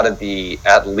guy's got to be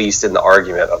at least in the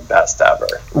argument of best ever.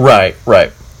 Right.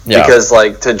 Yeah. Because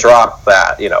like to drop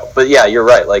that, But yeah, you're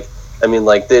right. Like, I mean,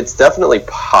 like, it's definitely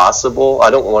possible.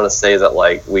 I don't want to say that,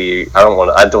 like,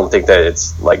 I don't think that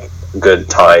it's, like, good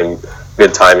timing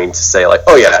to say, like,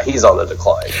 oh, yeah, he's on the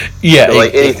decline. Yeah. But,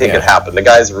 like, anything could happen. The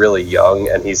guy's really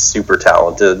young, and he's super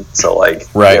talented, so, like,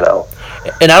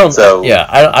 And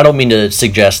I don't mean to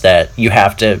suggest that you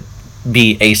have to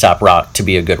be A$AP Rock to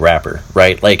be a good rapper,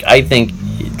 right? Like, I think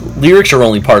lyrics are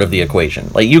only part of the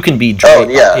equation. Like, you can be Drake. Oh,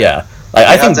 yeah. Yeah. You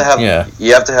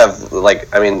have to have like,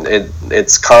 I mean,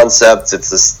 it's concepts.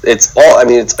 It's all. I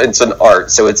mean, it's an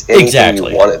art, so it's anything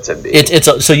you want it to be.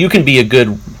 So you can be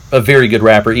a very good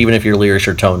rapper even if your lyrics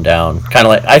are toned down. Kind of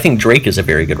like, I think Drake is a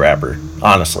very good rapper,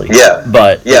 honestly. Yeah,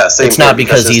 but it's not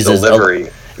because he's his delivery.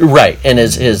 Right, and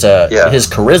his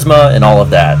charisma and all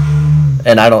of that.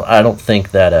 And I don't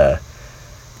think that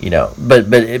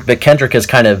but Kendrick is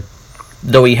kind of,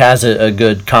 though he has a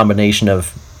good combination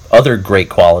of other great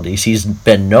qualities, he's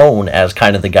been known as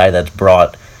kind of the guy that's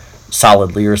brought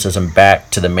solid lyricism back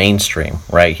to the mainstream,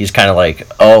 right? He's kind of like,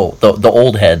 the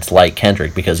old heads like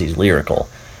Kendrick because he's lyrical.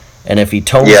 And if he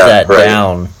tones that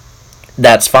down,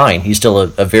 that's fine. He's still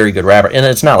a very good rapper. And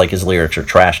it's not like his lyrics are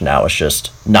trash now. It's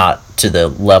just not to the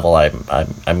level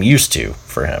I'm used to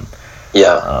for him.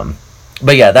 Yeah.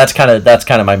 But yeah, that's kind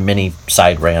of my mini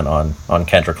side rant on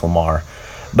Kendrick Lamar.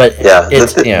 But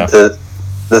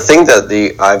the thing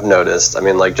that I've noticed, I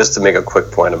mean, like, just to make a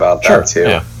quick point about that too.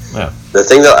 Yeah. The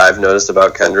thing that I've noticed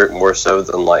about Kendrick more so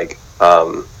than like,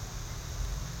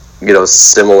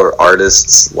 similar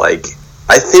artists, like,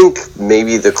 I think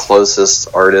maybe the closest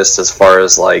artist as far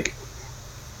as like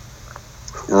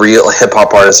real hip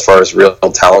hop artist, as far as real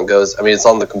talent goes, I mean, it's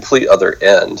on the complete other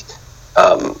end.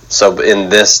 So in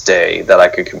this day that I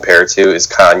could compare to is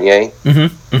Kanye.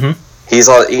 He's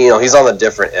on the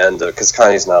different end because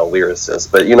Kanye's not a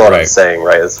lyricist, but you know what I'm saying,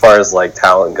 right? As far as like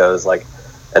talent goes, like,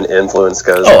 and influence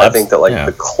goes, I think that like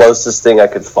the closest thing I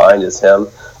could find is him.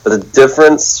 But the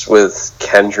difference with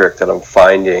Kendrick that I'm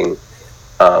finding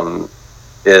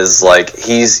is like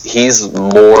he's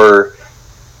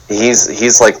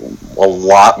like a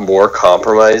lot more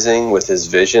compromising with his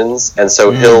visions, and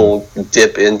so he'll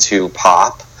dip into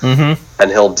pop, and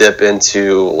he'll dip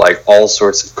into like all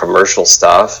sorts of commercial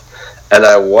stuff. And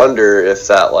I wonder if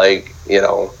that, like,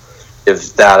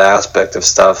 if that aspect of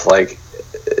stuff, like,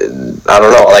 I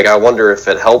don't know, like, I wonder if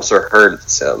it helps or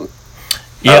hurts him.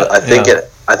 I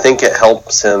think it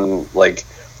helps him, like,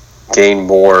 gain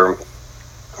more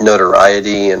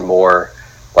notoriety and more,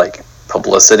 like,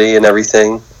 publicity and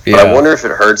everything. But I wonder if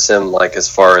it hurts him, like, as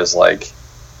far as, like,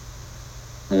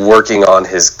 working on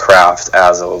his craft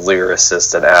as a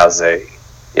lyricist and as a,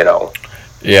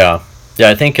 Yeah,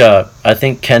 I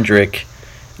think Kendrick,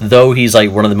 though he's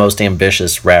like one of the most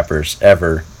ambitious rappers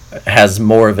ever, has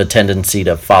more of a tendency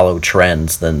to follow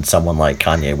trends than someone like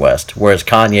Kanye West. Whereas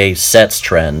Kanye sets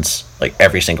trends like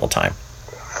every single time.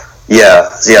 Yeah.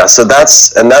 So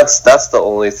that's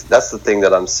the thing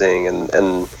that I'm seeing,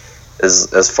 and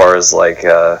as far as like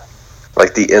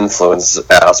the influence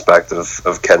aspect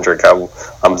of Kendrick, I'm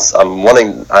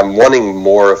wanting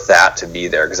more of that to be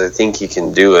there, because I think he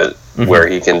can do it where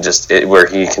he can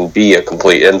be a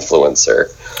complete influencer.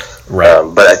 Right.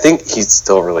 But I think he's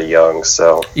still really young,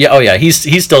 so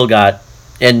he's still got,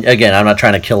 and again, I'm not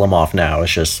trying to kill him off now.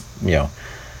 It's just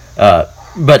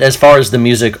but as far as the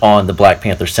music on the Black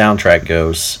Panther soundtrack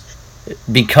goes,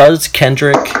 because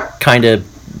Kendrick kind of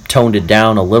toned it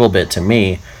down a little bit to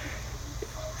me.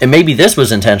 And maybe this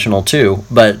was intentional too,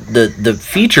 but the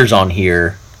features on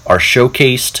here are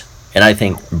showcased, and I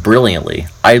think brilliantly.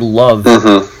 I love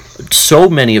so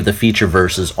many of the feature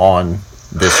verses on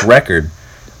this record,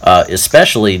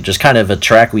 especially just kind of a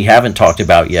track we haven't talked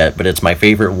about yet, but it's my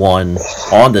favorite one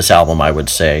on this album, I would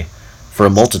say, for a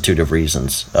multitude of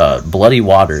reasons. Bloody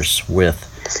Waters with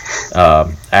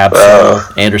Ab-Soul,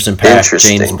 Anderson .Paak,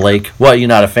 James Blake. What, you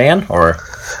not a fan, or?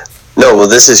 No, well,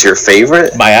 this is your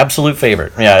favorite? My absolute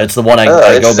favorite. Yeah, it's the one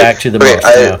I go back to the most.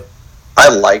 I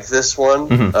like this one,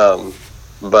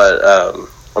 but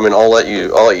I mean, I'll let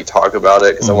you talk about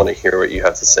it because I want to hear what you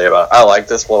have to say about it. I like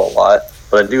this one a lot,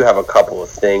 but I do have a couple of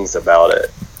things about it,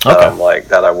 like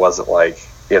that I wasn't like,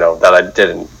 that I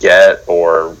didn't get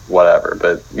or whatever.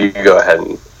 But you go ahead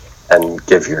and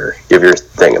give your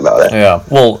thing about it. Yeah.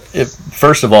 Well,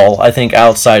 first of all, I think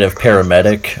outside of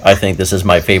Paramedic, I think this is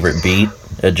my favorite beat,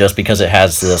 just because it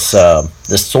has this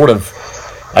sort of.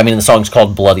 I mean, the song's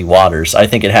called Bloody Waters. I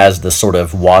think it has this sort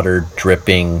of water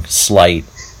dripping, slight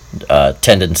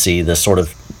tendency, this sort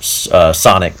of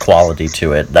sonic quality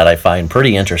to it that I find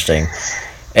pretty interesting.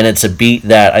 And it's a beat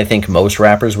that I think most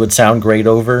rappers would sound great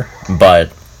over,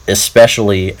 but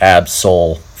especially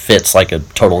Ab-Soul fits like a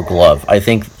total glove. I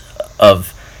think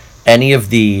of any of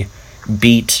the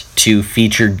beat to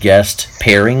featured guest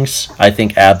pairings, I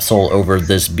think Ab-Soul over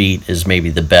this beat is maybe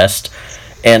the best.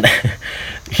 And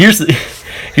here's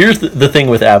the thing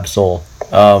with Ab-Soul,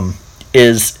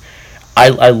 is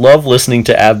I love listening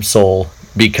to Ab-Soul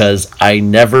because I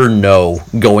never know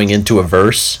going into a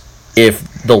verse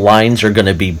if the lines are going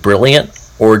to be brilliant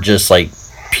or just like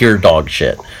pure dog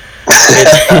shit.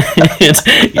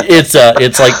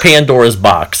 It's like Pandora's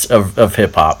box of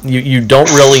hip hop. You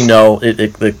don't really know.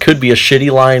 It could be a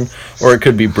shitty line or it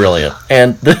could be brilliant.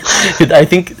 And I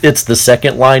think it's the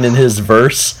second line in his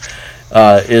verse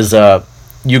is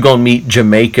you gonna meet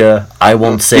Jamaica. I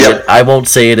won't say it. I won't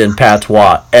say it in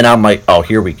patois. And I'm like, oh,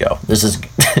 here we go. This is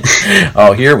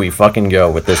oh, here we fucking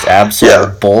go with this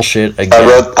absolute bullshit again.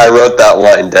 I wrote that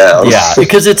line down. Yeah,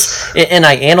 because and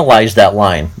I analyzed that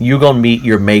line. You gonna meet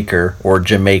your maker or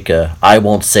Jamaica. I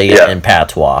won't say it in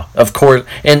patois. Of course,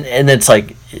 and it's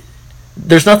like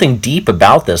there's nothing deep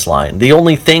about this line. The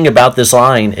only thing about this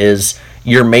line is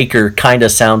your maker kind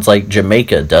of sounds like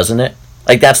Jamaica, doesn't it?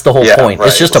 Like, that's the whole point.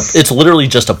 Right. It's literally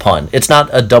just a pun. It's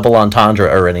not a double entendre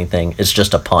or anything. It's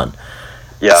just a pun.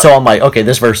 Yeah. So I'm like, okay,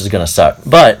 this verse is going to suck.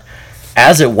 But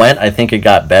as it went, I think it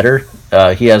got better.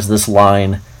 He has this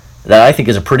line that I think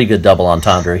is a pretty good double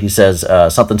entendre. He says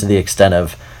something to the extent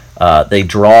of, they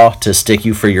draw to stick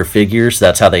you for your figures.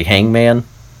 That's how they hangman.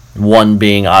 One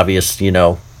being obvious,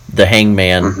 the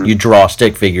hangman. Mm-hmm. You draw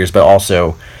stick figures, but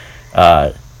also...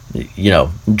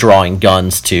 drawing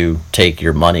guns to take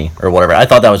your money or whatever. I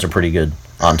thought that was a pretty good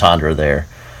entendre there.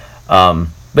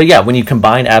 But yeah, when you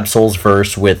combine Ab-Soul's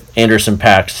verse with Anderson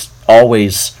 .Paak's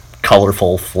always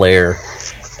colorful flair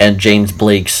and James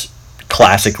Blake's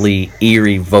classically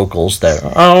eerie vocals that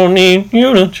I don't need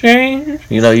you to change.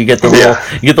 You get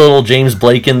the little James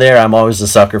Blake in there. I'm always a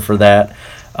sucker for that.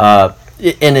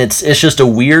 And it's just a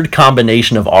weird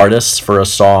combination of artists for a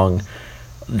song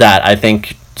that I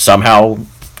think somehow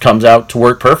comes out to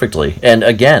work perfectly. And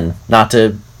again, not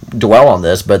to dwell on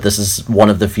this, but this is one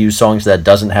of the few songs that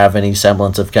doesn't have any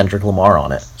semblance of Kendrick Lamar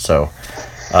on it. So,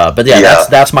 but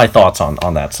that's my thoughts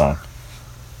on that song.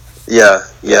 Yeah.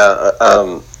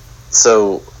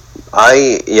 So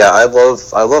I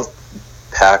love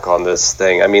Paak on this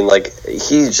thing. I mean, like,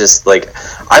 he's just like,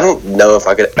 I don't know if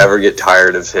I could ever get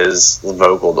tired of his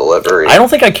vocal delivery. I don't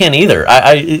think I can either.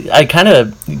 I kind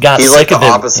of got he's sick like of it. He's like the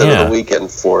opposite of The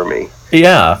Weeknd for me.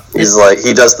 Yeah. He's like,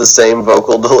 he does the same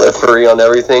vocal delivery on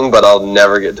everything, but I'll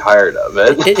never get tired of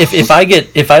it.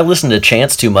 If I listen to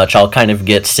Chance too much, I'll kind of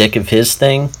get sick of his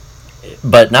thing.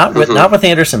 But not with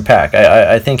Anderson .Paak.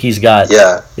 I think he's got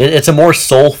it's a more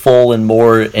soulful and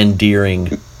more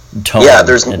endearing tone. Yeah,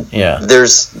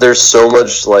 there's so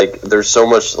much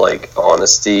like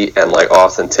honesty and like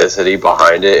authenticity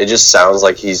behind it. It just sounds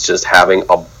like he's just having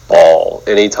a ball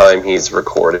anytime he's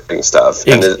recording stuff,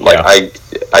 and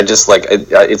I just like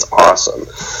it's awesome.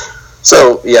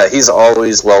 So yeah, he's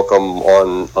always welcome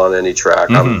on any track.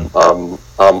 Mm-hmm.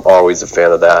 I'm always a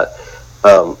fan of that.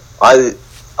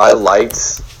 I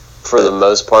liked for the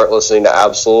most part listening to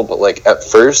Ab-Soul, but like at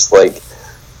first, like,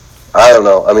 I don't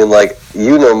know. I mean, like,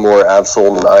 you know more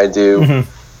Ab-Soul than I do.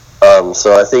 Mm-hmm.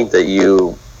 So I think that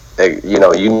you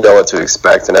know what to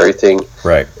expect and everything.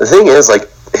 Right. The thing is,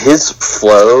 like, his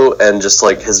flow and just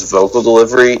like his vocal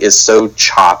delivery is so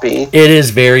choppy. It is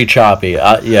very choppy.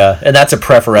 And that's a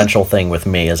preferential thing with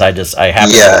me. Is I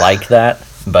happen to like that.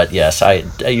 But yes,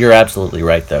 you're absolutely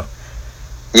right though.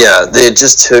 Yeah, it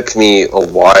just took me a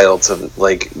while to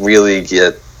like really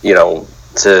get to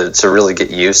really get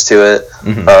used to it.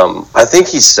 Mm-hmm. I think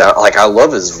I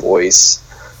love his voice.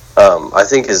 I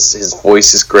think his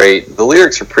voice is great. The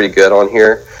lyrics are pretty good on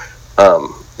here.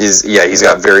 He's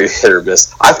got very hit or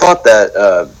miss. I thought that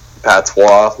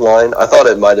patois line, I thought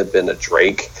it might have been a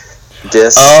Drake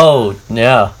diss. Oh,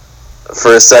 yeah.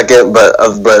 For a second, but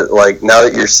like now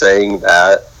that you're saying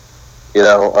that,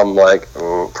 I'm like,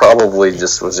 probably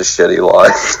just was a shitty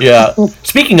line. Yeah.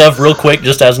 Speaking of, real quick,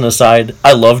 just as an aside,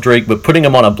 I love Drake, but putting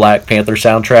him on a Black Panther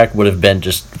soundtrack would have been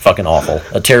just fucking awful.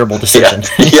 A terrible decision.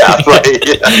 Yeah, right.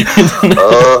 Yeah.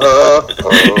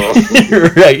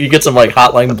 Right, you get some like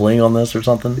Hotline Bling on this or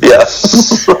something. Yeah.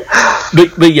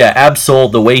 But yeah, Ab-Soul,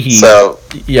 the way he... So,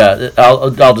 yeah,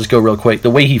 I'll just go real quick. The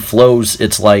way he flows,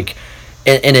 it's like...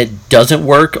 And it doesn't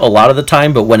work a lot of the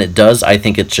time, but when it does, I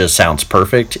think it just sounds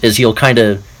perfect. Is he'll kind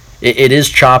of... It is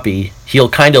choppy. He'll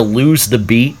kind of lose the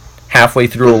beat halfway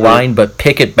through a line, but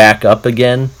pick it back up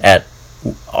again at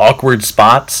awkward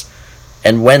spots.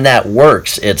 And when that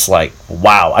works, it's like,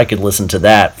 wow, I could listen to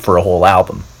that for a whole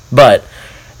album. But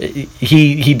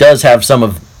he does have some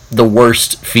of the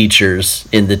worst features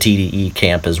in the TDE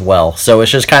camp as well. So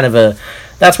it's just kind of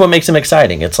that's what makes him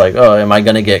exciting. It's like, oh, am I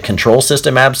going to get Control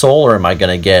System Ab-Soul or am I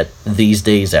going to get These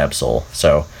Days Ab-Soul?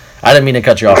 So I didn't mean to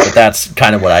cut you off, but that's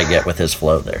kind of what I get with his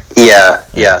flow there.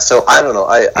 Yeah. So I don't know.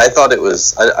 I thought it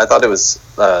was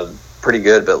pretty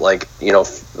good, but like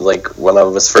when I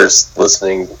was first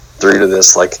listening through to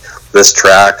this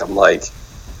track, I'm like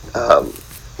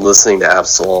listening to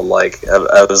Ab-Soul. I'm like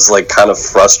I was like kind of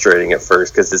frustrating at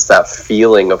first because it's that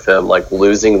feeling of him like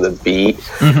losing the beat.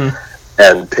 Mm-hmm.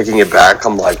 And picking it back,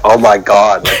 I'm like, oh my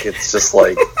god, like it's just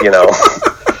like,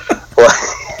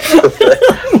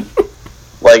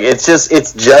 like it's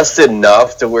just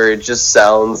enough to where it just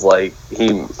sounds like I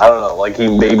don't know, like he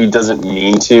maybe doesn't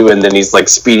mean to, and then he's like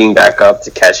speeding back up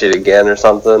to catch it again or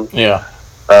something. Yeah.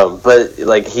 But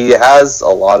like he has a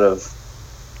lot of,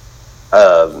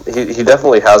 he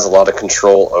definitely has a lot of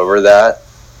control over that.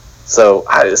 So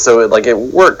it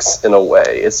works in a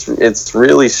way. It's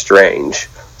really strange.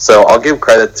 So I'll give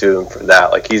credit to him for that.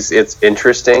 Like it's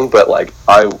interesting, but like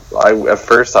I at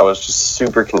first I was just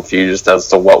super confused as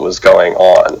to what was going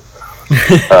on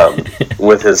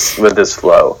with his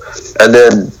flow. And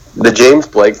then the James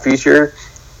Blake feature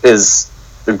is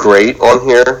great on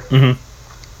here,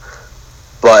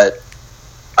 but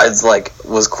I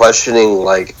was questioning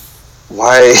like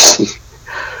why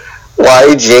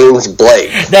James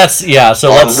Blake? That's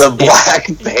So on the Black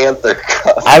Panther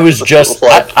cover. I was just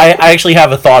I actually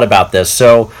have a thought about this.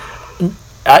 So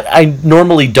I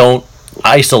normally don't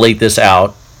isolate this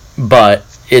out, but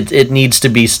it needs to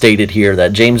be stated here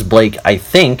that James Blake, I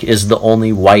think, is the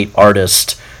only white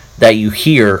artist that you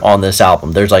hear on this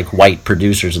album. There's like white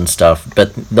producers and stuff,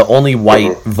 but the only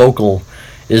white vocal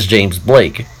is James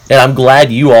Blake. And I'm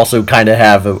glad you also kind of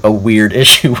have a weird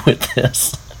issue with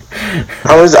this.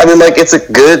 It's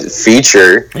a good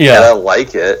feature, yeah, and I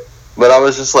like it, but I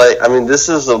was just like, this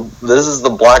is the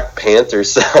Black Panther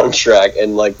soundtrack,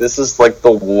 and like this is like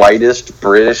the whitest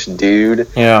British dude,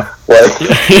 yeah, like,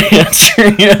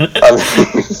 yeah.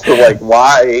 Like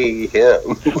why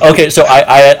him? Okay, so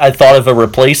I thought of a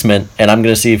replacement, and I'm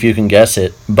gonna see if you can guess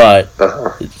it, but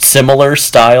similar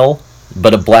style,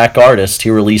 but a black artist. He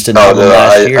released an album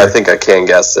last year. I think I can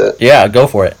guess it. Yeah, go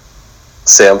for it.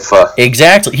 Sampha.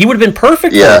 Exactly. He would have been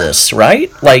perfect for this,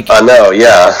 right? Like, I know,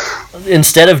 yeah.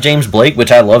 Instead of James Blake,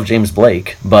 which I love James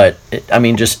Blake, but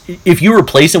just if you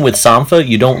replace him with Sampha,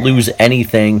 you don't lose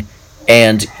anything,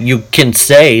 and you can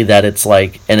say that it's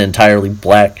like an entirely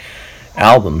black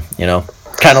album.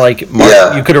 Kind of like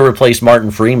you could have replaced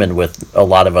Martin Freeman with a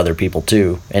lot of other people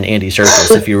too, and Andy Serkis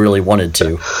if you really wanted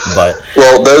to. But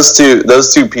those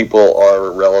two people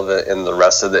are relevant in the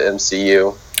rest of the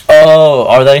MCU. Oh,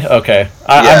 are they? Okay.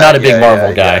 I'm not a big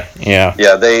Marvel guy. Yeah.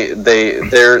 Yeah,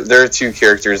 they're two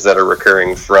characters that are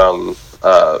recurring from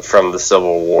the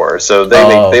Civil War, so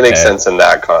they make sense in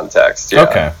that context. Yeah.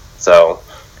 Okay. So,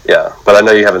 yeah, but I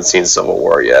know you haven't seen Civil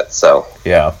War yet, so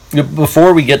yeah.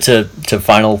 Before we get to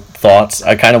final thoughts,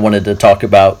 I kind of wanted to talk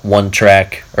about one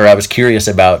track, or I was curious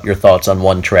about your thoughts on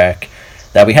one track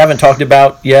that we haven't talked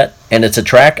about yet, and it's a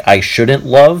track I shouldn't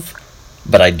love,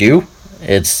 but I do.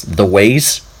 It's The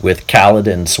Ways with Khaled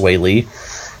and Sway Lee.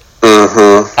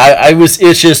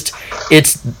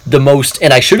 It's the most,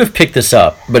 and I should have picked this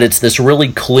up, but it's this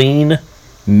really clean,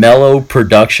 mellow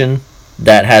production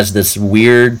that has this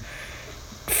weird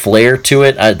flair to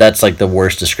it. That's like the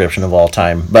worst description of all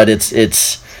time, but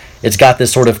it's got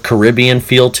this sort of Caribbean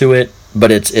feel to it,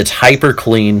 but it's hyper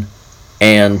clean,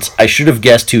 and I should have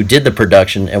guessed who did the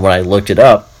production, and when I looked it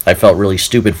up, I felt really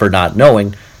stupid for not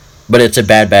knowing, but it's a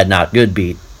Bad Bad Not Good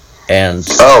beat. And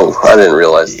I didn't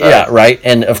realize that. Yeah, right.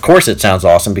 And of course it sounds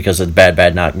awesome because it's Bad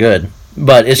Bad Not Good.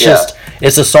 But it's just,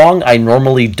 it's a song I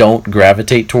normally don't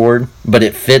gravitate toward, but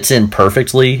it fits in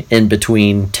perfectly in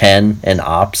between 10 and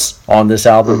Ops on this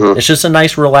album. Mm-hmm. It's just a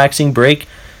nice relaxing break.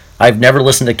 I've never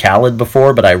listened to Khaled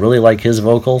before, but I really like his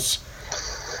vocals.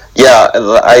 Yeah,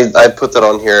 I put that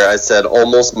on here. I said,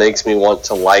 almost makes me want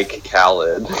to like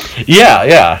Khaled.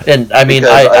 Yeah. And I mean,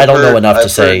 I don't know enough to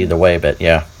say either way, but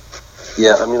yeah.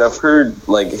 Yeah, I mean, I've heard,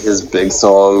 like, his big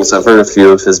songs. I've heard a few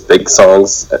of his big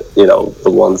songs, you know,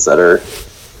 the ones that are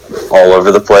all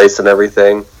over the place and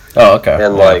everything. Oh, okay.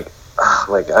 And,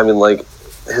 I mean, like,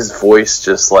 his voice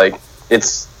just, like,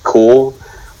 it's cool,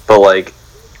 but, like,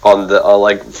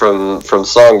 from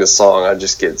song to song, I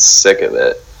just get sick of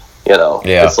it, you know?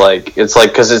 Yeah. It's like,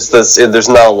 because there's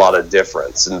not a lot of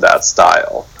difference in that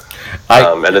style.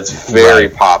 And it's very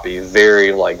poppy,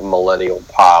 very like millennial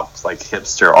pop, like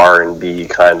hipster R&B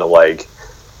kind of like,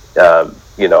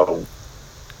 you know,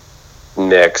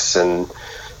 mix. And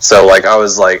so like I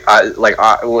was like,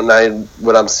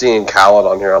 when I'm seeing Khaled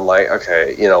on here, I'm like,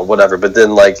 okay, you know, whatever. But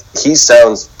then like he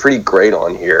sounds pretty great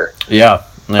on here. Yeah.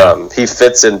 He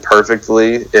fits in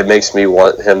perfectly. It makes me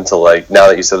want him to, like, now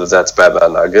that you said that's Bad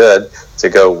Bad Not Good, to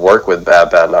go work with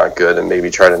Bad Bad Not Good and maybe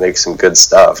try to make some good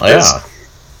stuff.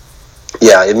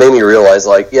 Yeah, it made me realize,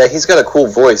 like, yeah, he's got a cool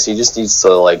voice. He just needs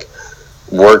to, like,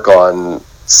 work on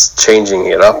changing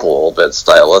it up a little bit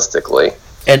stylistically.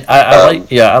 And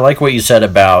I like what you said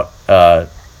about,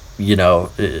 you know,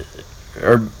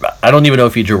 or I don't even know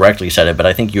if you directly said it, but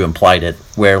I think you implied it,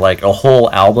 where, like, a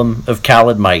whole album of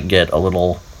Khaled might get a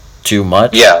little too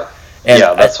much. Yeah,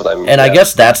 that's what I mean. And I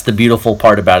guess that's the beautiful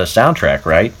part about a soundtrack,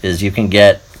 right? Is you can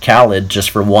get Khaled just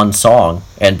for one song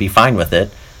and be fine with it.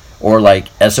 Or like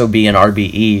SOB and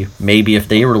RBE, maybe if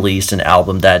they released an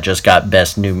album that just got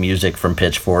Best New Music from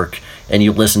Pitchfork, and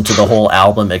you listen to the whole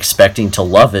album expecting to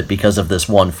love it because of this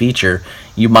one feature,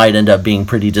 you might end up being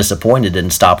pretty disappointed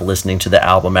and stop listening to the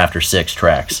album after 6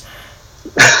 tracks.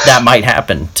 That might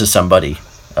happen to somebody.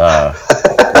 I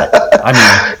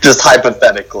mean, just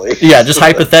hypothetically. Yeah, just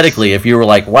hypothetically, if you were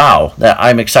like, wow,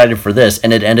 I'm excited for this,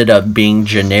 and it ended up being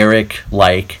generic,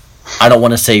 like, I don't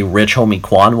want to say Rich Homie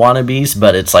Quan wannabes,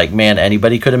 but it's like, man,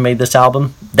 anybody could have made this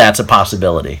album. That's a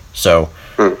possibility. So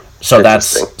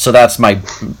that's my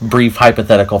brief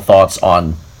hypothetical thoughts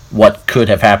on what could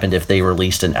have happened if they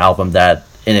released an album that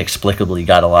inexplicably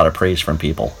got a lot of praise from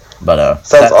people. But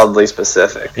sounds oddly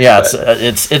specific. Yeah,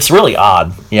 it's really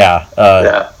odd.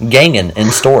 Yeah, ganging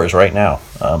in stores right now.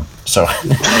 Do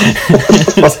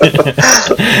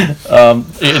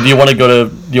you want to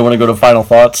go to final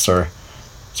thoughts, or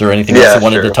is there anything else you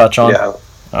wanted to touch on? Yeah. Okay.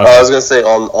 I was gonna say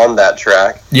on that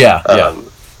track. Yeah.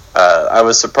 I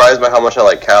was surprised by how much I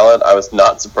like Khaled. I was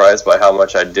not surprised by how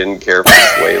much I didn't care for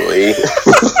Sway Lee.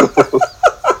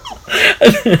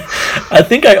 I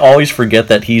think I always forget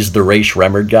that he's the Ray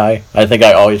Shremmerd guy. I think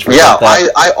I always forget that. Yeah,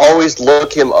 I always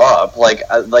look him up.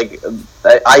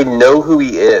 I know who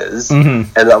he is,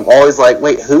 mm-hmm. and I'm always like,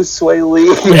 wait, who's Sway Lee?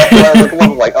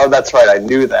 I'm like, oh, that's right, I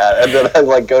knew that. And then I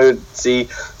like go see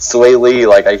Sway Lee,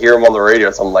 like I hear him on the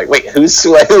radio, so I'm like, wait, who's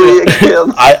Sway Lee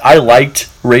again? I liked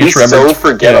Ray Shremmerd. He's so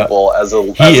forgettable as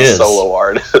a solo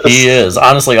artist. He is.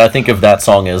 Honestly, I think of that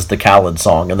song as the Khaled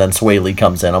song, and then Sway Lee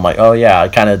comes in. I'm like, oh yeah, I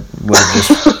kind of would have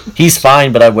just... He's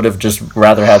fine, but I would have just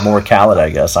rather had more Khaled, I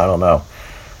guess. I don't know.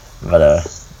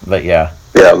 But yeah.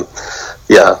 Yeah.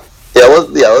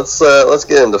 Let's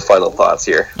get into final thoughts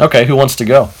here. Okay, who wants to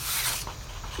go?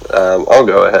 I'll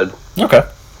go ahead. Okay.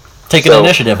 Take an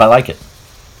initiative. I like it.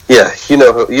 Yeah, you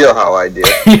know how I do.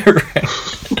 You're right.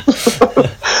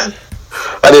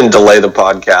 I didn't delay the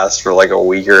podcast for like a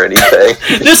week or anything.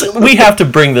 We have to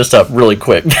bring this up really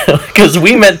quick because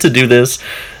we meant to do this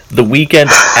the weekend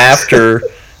after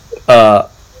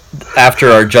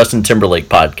our Justin Timberlake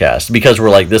podcast, because we're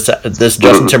like, this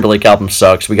Justin Timberlake album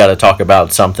sucks. We got to talk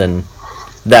about something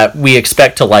that we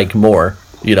expect to like more,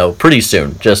 pretty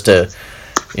soon, just to,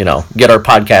 get our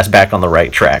podcast back on the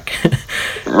right track.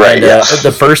 Right. And,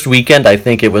 the first weekend, I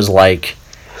think it was like,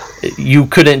 you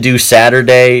couldn't do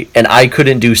Saturday and I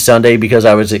couldn't do Sunday because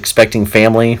I was expecting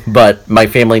family, but my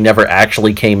family never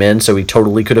actually came in, so we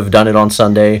totally could have done it on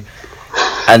Sunday.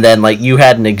 And then, like, you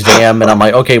had an exam, and I'm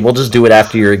like, okay, we'll just do it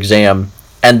after your exam.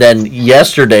 And then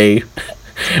yesterday,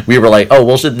 we were like, oh,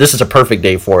 well, this is a perfect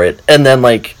day for it. And then,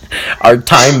 like, our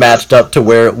time matched up to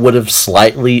where it would have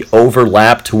slightly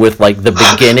overlapped with, like, the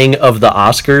beginning of the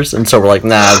Oscars. And so we're like,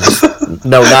 nah,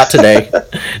 no, not today.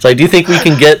 It's like, do you think we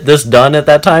can get this done at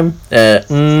that time? I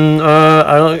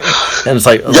don't. And it's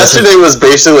like, yesterday was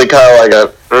basically kind of like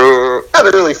a... I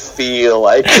didn't really feel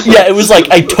like. Yeah, it was like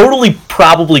I totally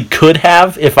probably could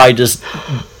have if I just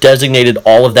designated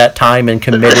all of that time and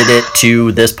committed it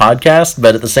to this podcast.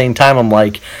 But at the same time, I'm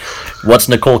like, what's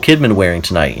Nicole Kidman wearing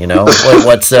tonight? You know,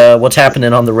 what's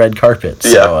happening on the red carpet?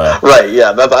 So, right.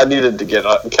 Yeah, I needed to get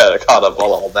kind of caught up on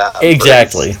all that.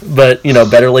 Exactly, but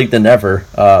better late than never.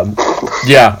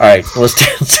 Yeah. All right, let's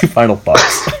do final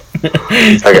thoughts.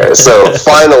 Okay, so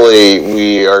finally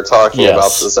we are talking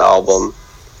about this album.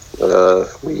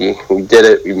 We did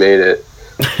it. We made it.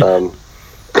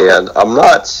 And I'm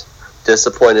not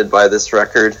disappointed by this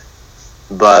record,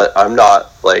 but I'm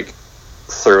not like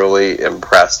thoroughly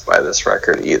impressed by this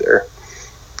record either.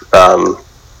 I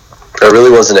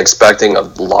really wasn't expecting a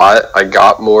lot. I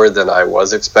got more than I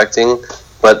was expecting,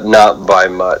 but not by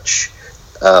much.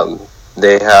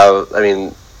 They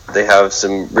have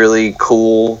some really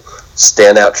cool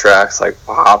standout tracks like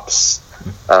Pops,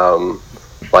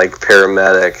 like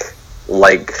Paramedic,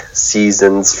 like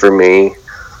Seasons for me,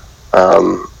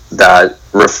 that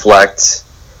reflect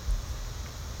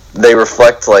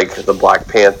like the Black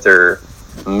Panther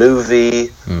movie,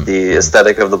 the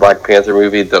aesthetic of the Black Panther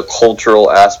movie, the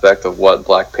cultural aspect of what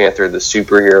Black Panther the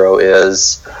superhero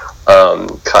is,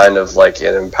 kind of like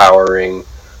an empowering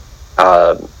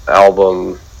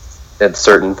album at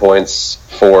certain points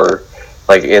for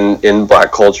like in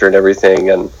Black culture and everything,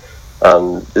 and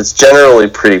it's generally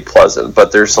pretty pleasant,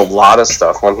 but there's a lot of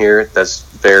stuff on here that's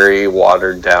very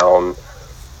watered down,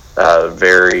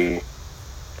 very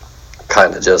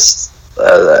kind of just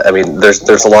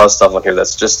there's a lot of stuff on here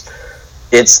that's just,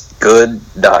 it's good,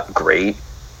 not great,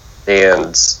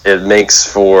 and it makes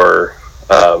for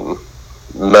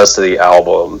most of the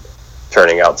album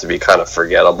turning out to be kind of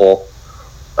forgettable.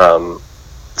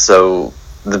 So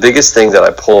the biggest thing that I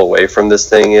pull away from this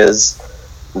thing is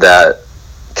that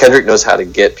Kendrick knows how to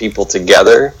get people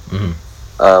together.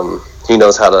 He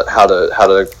knows how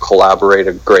to collaborate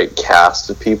a great cast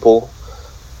of people,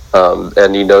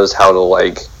 and he knows how to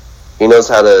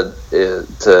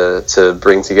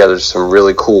bring together some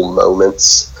really cool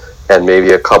moments and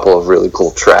maybe a couple of really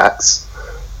cool tracks.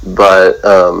 But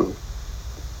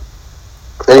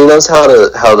and he knows how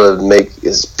to make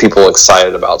his people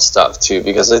excited about stuff too,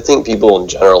 because I think people in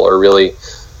general are really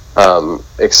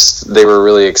they were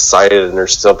really excited and are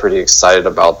still pretty excited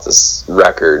about this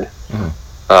record,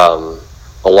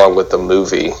 along with the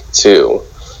movie too.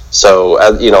 So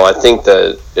I think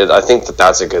that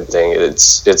that's a good thing.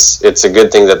 It's a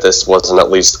good thing that this wasn't at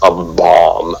least a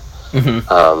bomb,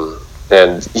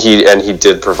 and he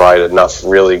did provide enough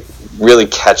really really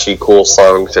catchy, cool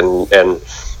songs and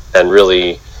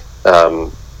really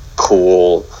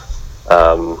cool,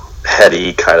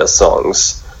 heady kind of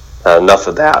songs. Enough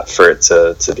of that for it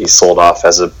to be sold off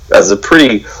as a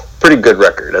pretty good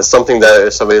record, as something that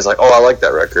if somebody's like, oh, I like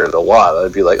that record a lot,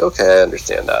 I'd be like, okay, I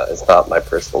understand that. It's not my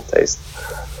personal taste,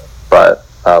 but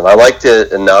I liked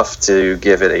it enough to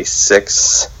give it a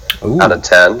 6 out of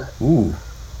 10. Ooh,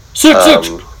 6.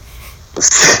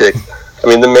 6. I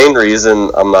mean, the main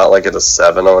reason I'm not like at a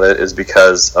 7 on it is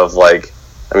because of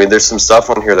there's some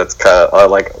stuff on here that's kind of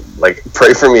like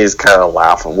 "Pray for Me" is kind of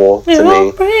laughable to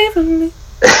me. Pray for me.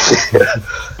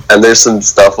 And there's some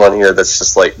stuff on here that's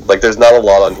just like there's not a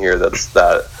lot on here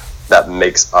that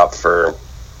makes up for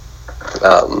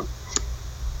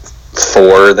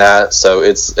that. So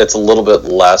it's a little bit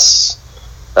less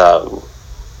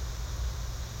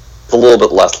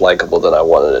likable than I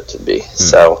wanted it to be.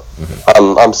 So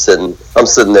I'm sitting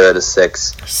there at a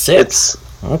 6. 6.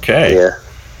 Okay. Yeah.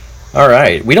 All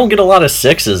right. We don't get a lot of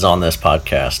 6s on this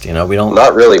podcast. We don't.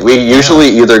 Not really. We usually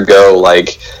either go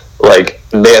like,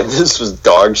 man, this was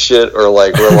dog shit, or we're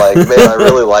like, man, I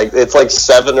really like. It's like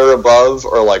 7 or above,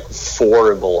 or like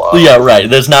 4 and below. Yeah, right.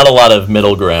 There's not a lot of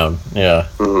middle ground. Yeah.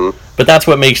 But that's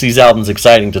what makes these albums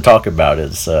exciting to talk about.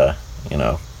 Is for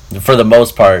the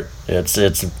most part,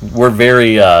 we're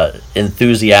very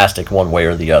enthusiastic one way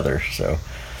or the other. So,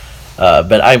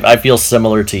 but I feel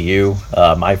similar to you.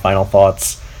 My final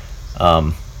thoughts.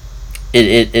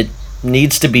 It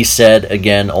needs to be said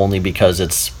again only because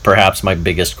it's perhaps my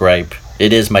biggest gripe.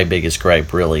 It is my biggest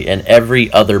gripe, really. And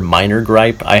every other minor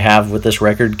gripe I have with this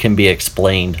record can be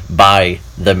explained by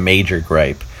the major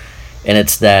gripe. And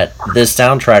it's that this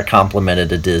soundtrack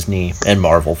complemented a Disney and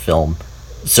Marvel film.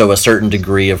 So a certain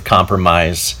degree of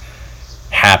compromise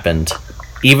happened.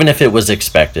 Even if it was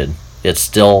expected, it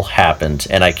still happened.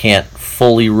 And I can't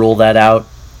fully rule that out,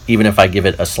 even if I give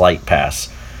it a slight pass.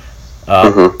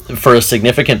 For a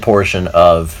significant portion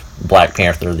of Black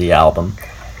Panther, the album,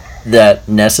 that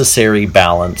necessary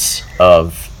balance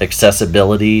of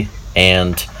accessibility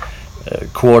and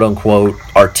quote unquote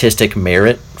artistic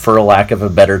merit, for a lack of a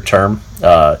better term,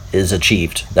 is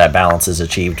achieved. That balance is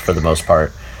achieved for the most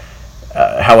part.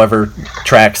 However,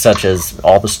 tracks such as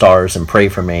All the Stars and Pray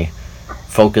For Me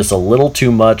focus a little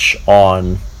too much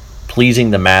on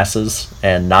pleasing the masses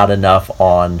and not enough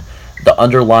on the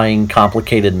underlying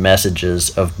complicated messages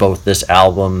of both this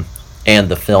album and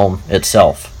the film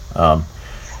itself. And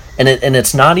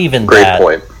it's not even Great that.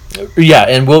 point. Yeah,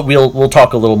 and we'll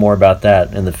talk a little more about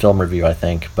that in the film review, I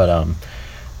think. But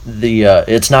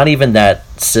it's not even that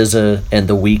SZA and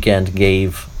The Weeknd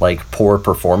gave like poor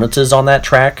performances on that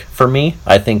track for me.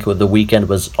 I think The Weeknd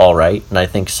was all right, and I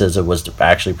think SZA was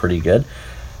actually pretty good.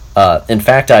 In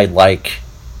fact, I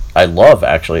love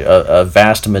actually a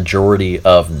vast majority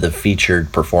of the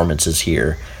featured performances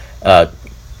here.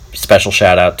 Special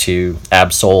shout out to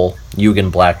Ab-Soul, Yugen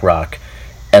Blackrock,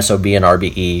 SOB and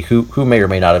RBE, who may or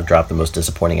may not have dropped the most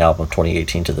disappointing album of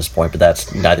 2018 to this point, but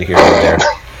that's neither here nor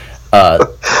there.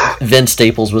 Vince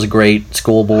Staples was great.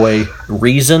 Schoolboy.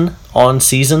 Reason on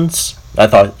Seasons. I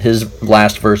thought his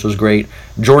last verse was great.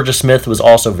 Georgia Smith was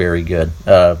also very good.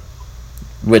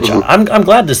 Which I'm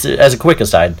glad to see, as a quick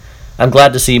aside, I'm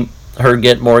glad to see her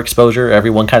get more exposure.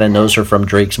 Everyone kind of knows her from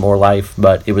Drake's More Life,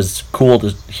 but it was cool to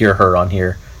hear her on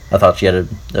here. I thought she had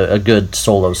a good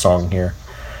solo song here.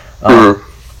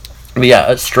 But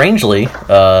yeah, strangely,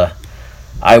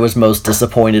 I was most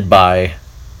disappointed by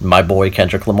my boy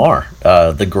Kendrick Lamar,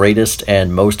 the greatest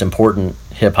and most important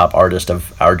hip-hop artist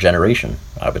of our generation,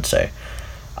 I would say.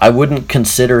 I wouldn't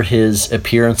consider his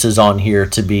appearances on here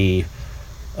to be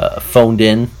phoned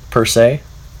in, per se,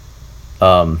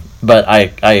 but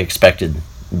I expected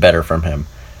better from him.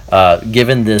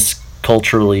 Given this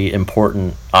culturally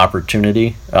important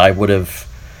opportunity, I would have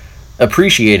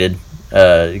appreciated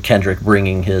Kendrick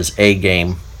bringing his A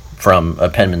game from a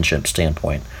penmanship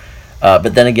standpoint.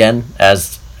 But then again,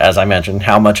 as I mentioned,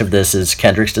 how much of this is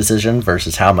Kendrick's decision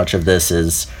versus how much of this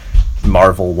is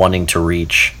Marvel wanting to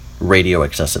reach radio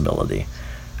accessibility.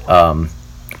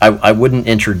 I wouldn't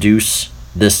introduce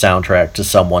this soundtrack to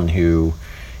someone who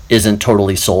isn't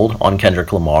totally sold on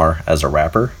Kendrick Lamar as a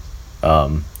rapper.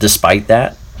 Despite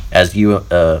that, as you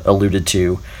alluded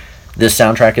to, this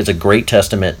soundtrack is a great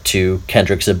testament to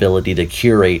Kendrick's ability to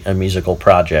curate a musical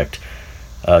project.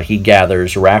 He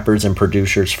gathers rappers and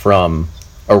producers from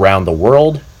around the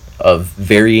world of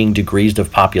varying degrees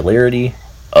of popularity,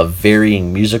 of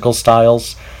varying musical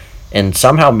styles, and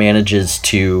somehow manages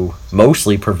to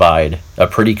mostly provide a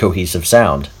pretty cohesive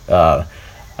sound.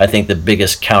 I think the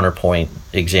biggest counterpoint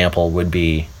example would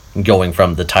be going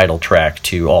from the title track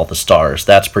to All the Stars.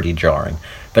 That's pretty jarring.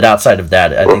 But outside of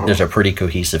that, I think there's a pretty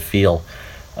cohesive feel.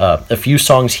 A few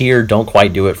songs here don't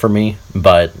quite do it for me,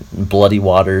 but Bloody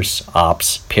Waters,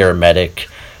 Ops, Paramedic,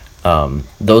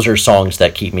 those are songs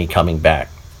that keep me coming back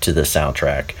to the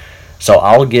soundtrack. So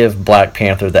I'll give Black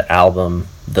Panther, the album,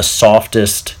 the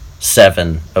softest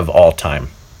 7 of all time.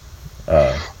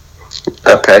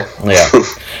 Okay. Yeah.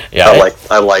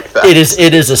 I like that.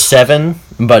 It is a 7,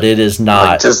 but it is not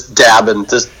like just dabbing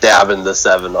the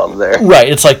 7 on there. Right.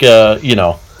 It's like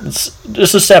it's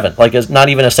just a 7. Like it's not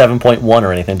even a 7.1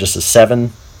 or anything. Just a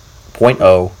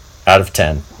 7.0 out of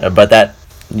 10. But that,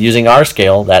 using our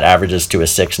scale, that averages to a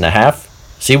 6.5.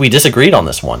 See, we disagreed on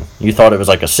this one. You thought it was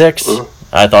like a 6.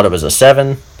 I thought it was a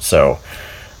 7. So,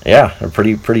 yeah,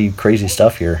 pretty crazy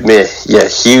stuff here.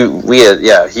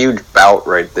 Yeah, huge bout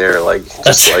right there. Like,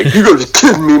 just like, you guys are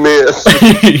kidding me, man.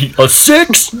 A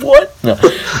 6? What? No.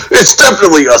 It's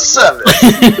definitely a 7.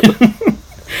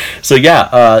 So yeah,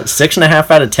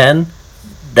 6.5 out of 10.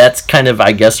 That's kind of,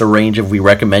 I guess, a range of we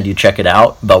recommend you check it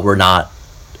out, but we're not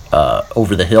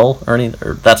over the hill or anything.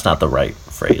 Or that's not the right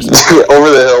phrase. Over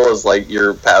the hill is like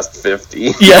you're past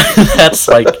 50. Yeah, that's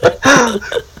like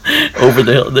over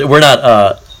the hill. We're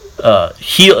not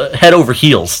head over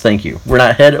heels. Thank you. We're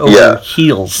not head over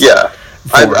heels. Yeah.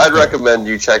 I'd recommend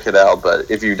you check it out, but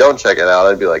if you don't check it out,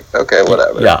 I'd be like, okay,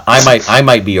 whatever. Yeah, I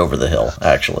might be over the hill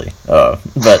actually,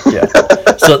 but yeah.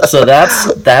 So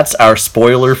that's our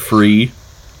spoiler-free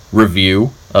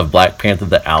review of Black Panther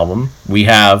the album. We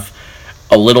have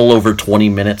a little over 20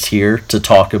 minutes here to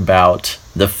talk about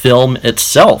the film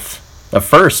itself. A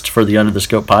first for the Under the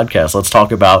Scope podcast. Let's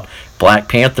talk about Black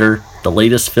Panther, the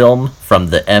latest film from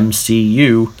the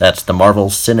MCU. That's the Marvel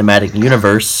Cinematic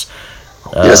Universe.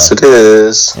 Yes, it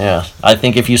is. Yeah, I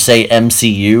think if you say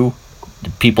MCU,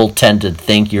 people tend to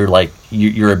think you're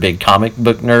a big comic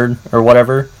book nerd or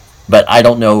whatever. But I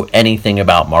don't know anything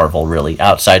about Marvel really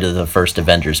outside of the first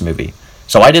Avengers movie.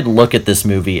 So I didn't look at this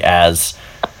movie as,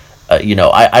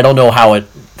 I don't know how it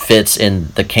fits in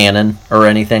the canon or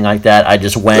anything like that. I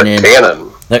just went in.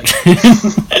 Canon.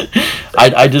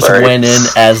 I just Sorry. went in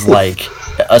as like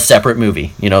a separate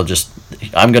movie. Just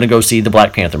I'm gonna go see the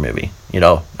Black Panther movie.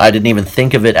 I didn't even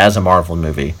think of it as a Marvel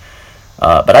movie.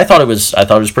 But I thought it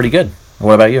was pretty good.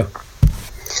 What about you?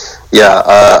 Yeah,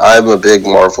 I'm a big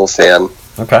Marvel fan.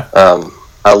 Okay.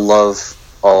 I love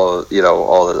all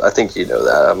I think you know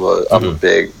that I'm a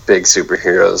big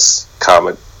superheroes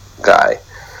comic guy.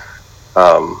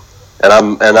 And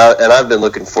I've been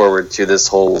looking forward to this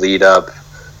whole lead up,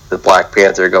 the Black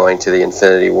Panther going to the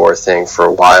Infinity War thing for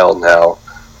a while now.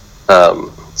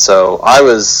 So I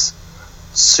was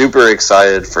super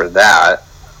excited for that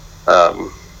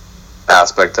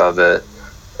aspect of it,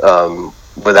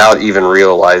 without even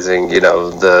realizing,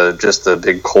 the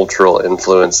big cultural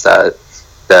influence that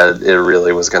it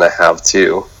really was going to have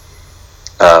too.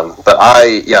 But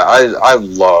I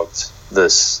loved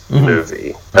this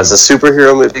movie. As a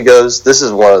superhero movie goes, this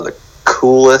is one of the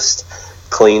coolest,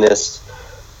 cleanest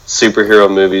superhero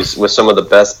movies with some of the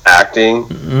best acting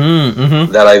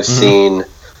that I've seen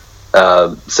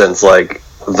since like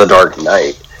The Dark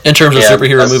Knight. In terms of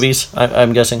superhero movies,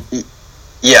 I'm guessing.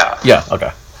 Yeah. Yeah.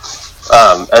 Okay.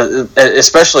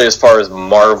 Especially as far as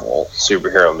Marvel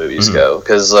superhero movies go,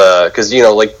 because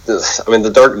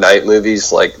the Dark Knight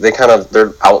movies, like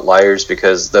they're outliers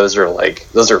because those are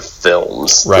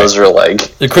films. Right. Those are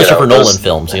like the Christopher Nolan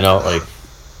films.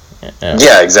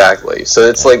 Yeah, exactly. So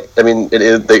it's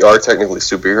they are technically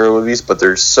superhero movies, but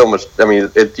there's so much.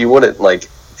 You wouldn't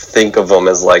think of them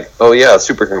as a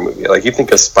superhero movie. Like you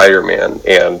think of Spider-Man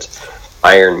and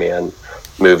Iron Man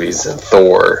movies and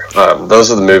Thor. Those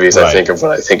are the movies I think of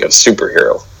when I think of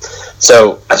superhero.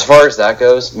 So as far as that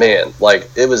goes, man,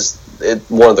 it was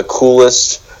one of the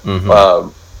coolest, and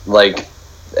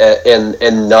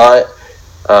not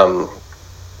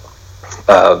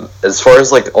as far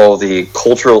as all the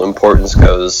cultural importance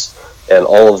goes, and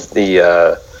all of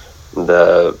the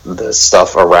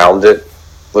stuff around it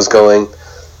was going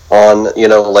on.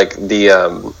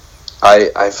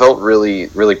 I felt really,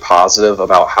 really positive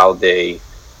about how they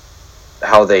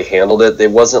handled it.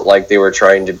 It wasn't like they were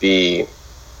trying to be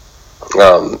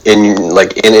in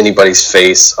anybody's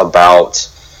face about.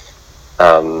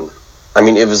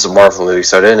 It was a Marvel movie,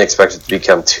 so I didn't expect it to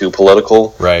become too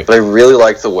political. Right. But I really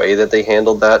liked the way that they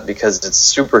handled that because it's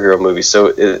a superhero movie.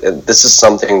 So this is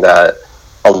something that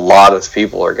a lot of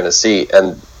people are going to see,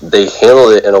 and they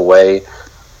handled it in a way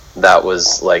that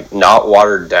was not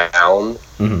watered down.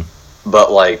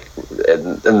 But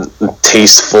and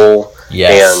tasteful,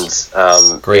 yes,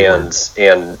 and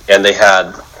they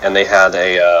had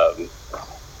a,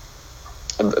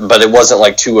 but it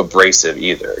wasn't too abrasive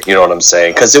either. You know what I'm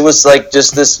saying? Because it was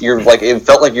just this. It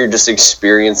felt like you're just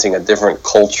experiencing a different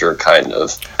culture, kind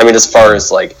of. As far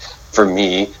as for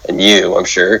me and you, I'm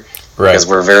sure, right? Because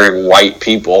we're very white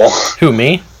people. Who,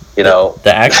 me? The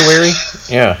actuary?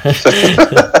 Yeah.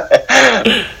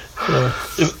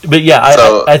 But yeah,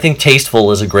 I think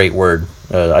tasteful is a great word.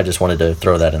 I just wanted to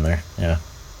throw that in there. Yeah.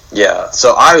 Yeah.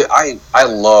 So I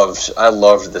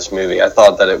loved this movie. I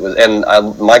thought that it was, and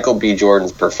Michael B.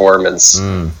 Jordan's performance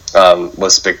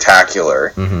was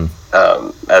spectacular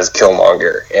as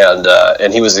Killmonger,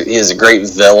 and he is a great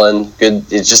villain. Good.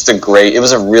 It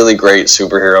was a really great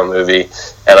superhero movie,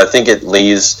 and I think it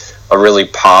leaves a really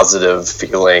positive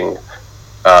feeling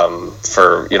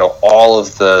for all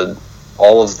of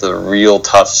the real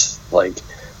tough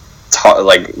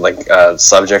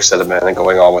subjects that have been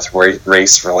going on with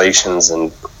race relations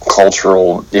and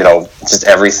cultural, just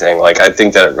everything. I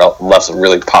think that it left a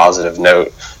really positive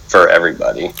note for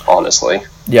everybody, honestly.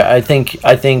 Yeah, I think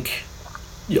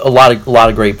a lot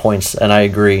of great points, and I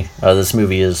agree. This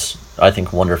movie is, I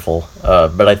think, wonderful.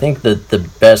 But I think that the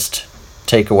best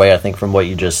takeaway, I think, from what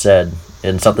you just said,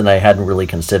 and something I hadn't really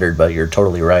considered, but you're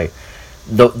totally right.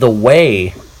 The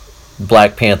way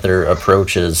Black Panther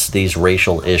approaches these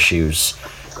racial issues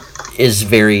is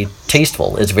very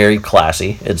tasteful. It's very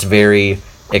classy. It's very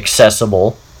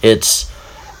accessible. It's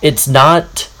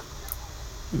not,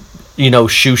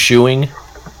 shoo-shooing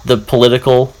the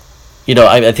political.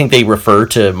 I think they refer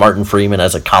to Martin Freeman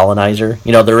as a colonizer.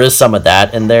 There is some of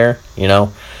that in there.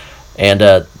 And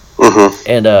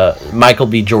Michael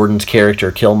B. Jordan's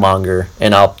character Killmonger,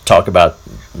 and I'll talk about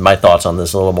my thoughts on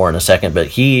this a little more in a second, but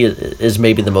he is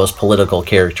maybe the most political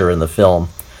character in the film.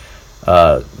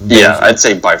 I'd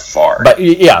say by far. But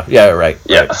right.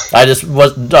 I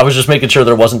was just making sure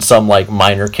there wasn't some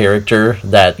minor character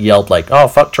that yelled "Oh,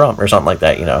 fuck Trump" or something like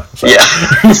that, So. Yeah,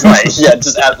 right. Yeah,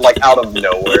 just out of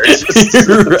nowhere.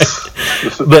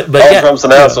 But Trump's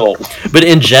an asshole. But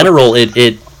in general,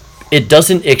 it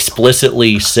doesn't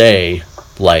explicitly say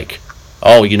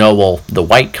oh, well, the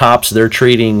white cops, they're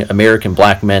treating American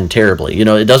black men terribly.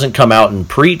 It doesn't come out and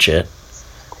preach it,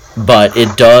 but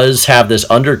it does have this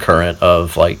undercurrent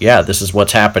of like, yeah, this is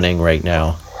what's happening right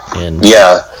now.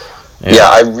 Yeah,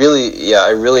 I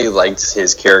really liked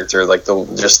his character, like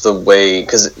the way,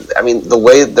 because I mean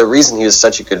the reason he was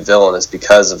such a good villain is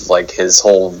because of like his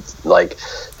whole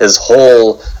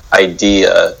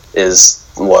idea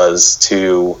was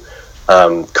to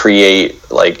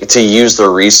create, like, to use the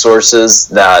resources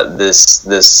that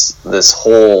this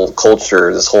whole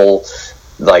culture, this whole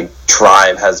like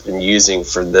tribe has been using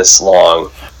for this long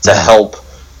to help,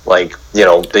 like,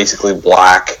 basically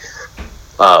black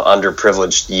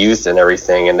underprivileged youth and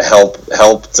everything, and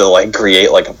help to like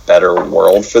create like a better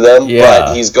world for them.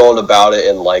 But he's going about it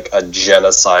in like a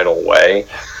genocidal way.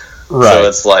 Right. So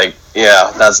it's like,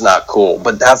 yeah, that's not cool.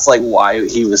 But that's like why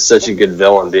he was such a good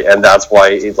villain, and that's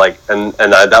why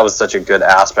that was such a good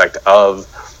aspect of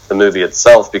the movie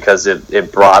itself, because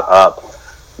it brought up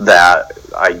that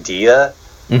idea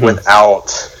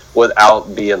without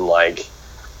being like,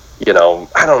 I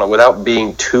don't know, without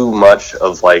being too much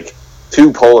of like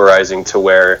too polarizing to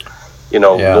where,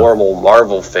 normal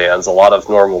Marvel fans, a lot of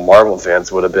normal Marvel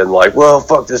fans would have been like, well,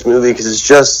 fuck this movie because it's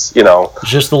just, it's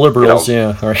just the liberals,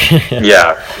 yeah.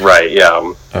 Yeah, right,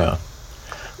 yeah.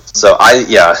 So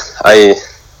I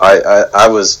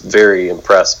was very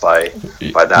impressed by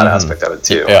that aspect of it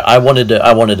too. Yeah, I wanted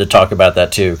to talk about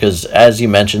that too, because as you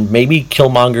mentioned, maybe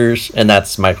Killmonger's, and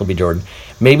that's Michael B. Jordan,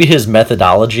 maybe his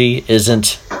methodology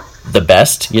isn't the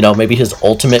best. Maybe his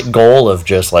ultimate goal of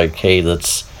just like, hey,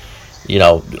 that's,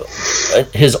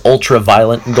 his ultra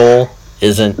violent goal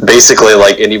isn't basically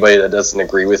like anybody that doesn't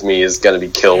agree with me is going to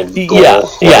be killed goal.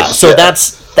 So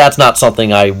that's not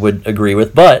something I would agree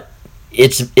with, but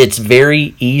it's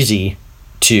very easy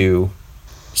to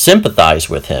sympathize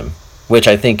with him, which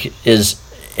I think is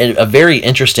a very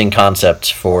interesting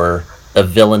concept for a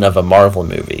villain of a Marvel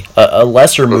movie. A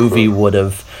lesser movie would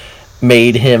have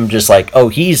made him just like, oh,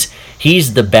 he's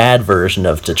the bad version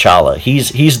of T'Challa.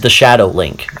 He's the Shadow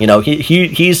Link.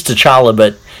 He's T'Challa,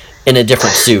 but in a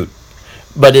different suit.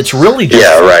 But it's really just,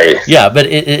 but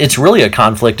it's really a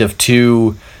conflict of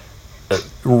two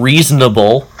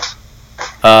reasonable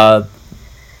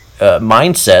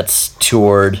mindsets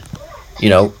toward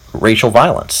racial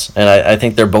violence, and I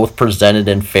think they're both presented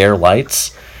in fair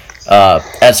lights.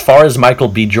 As far as Michael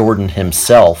B. Jordan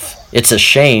himself, it's a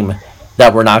shame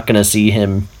that we're not going to see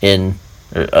him in,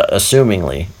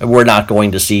 assumingly, we're not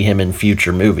going to see him in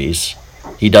future movies.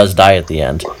 He does die at the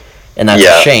end. And that's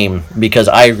a shame, because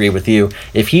I agree with you.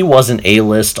 If he wasn't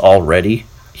A-list already,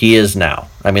 he is now.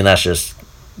 I mean, that's just,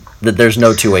 there's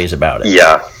no two ways about it.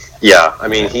 Yeah. I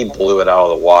mean, he blew it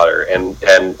out of the water, and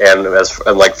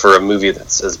like for a movie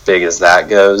that's as big as that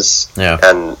goes,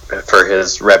 and for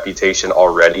his reputation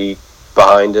already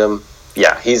behind him,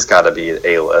 he's got to be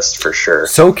A-list for sure.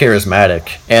 So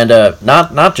charismatic, and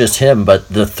not just him, but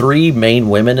the three main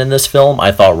women in this film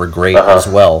I thought were great as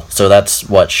well. So that's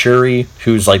Shuri,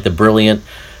 who's like the brilliant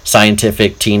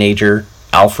scientific teenager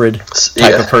Alfred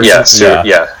type of person.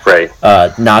 Right.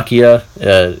 Nakia,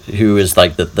 who is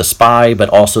like the spy, but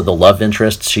also the love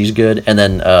interest. She's good. And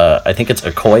then I think it's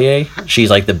Okoye. She's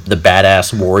like the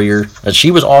badass warrior.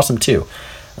 She was awesome too.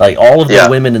 Like all of the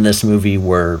women in this movie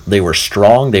were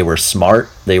strong. They were smart.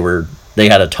 They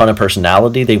had a ton of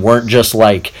personality. They weren't just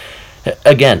like,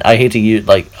 again, I hate to use,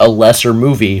 like, a lesser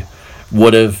movie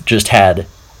would have just had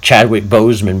Chadwick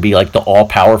Boseman be like the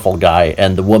all-powerful guy,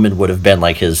 and the woman would have been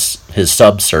like his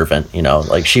subservient,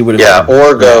 like she would have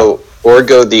or go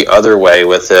the other way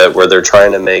with it, where they're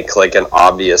trying to make like an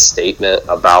obvious statement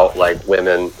about like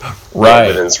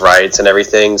women's rights and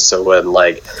everything. So when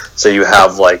you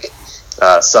have like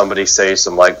somebody say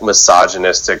some like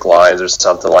misogynistic lines or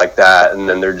something like that, and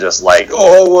then they're just like,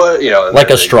 oh, what, like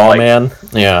a straw man.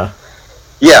 Yeah,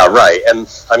 right. And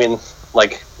I mean,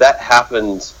 like, that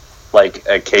happened like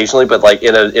occasionally, but like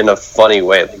in a funny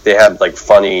way. Like they had like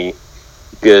funny,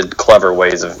 good, clever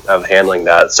ways of handling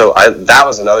that. So that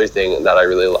was another thing that I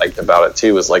really liked about it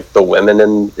too, was like the women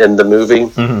in the movie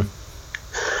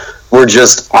were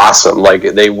just awesome. Like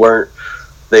they weren't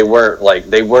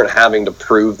having to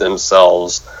prove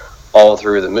themselves all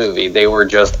through the movie. They were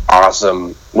just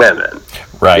awesome women,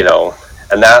 right?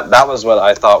 And that was what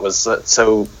I thought was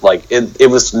so like it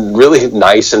was really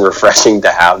nice and refreshing to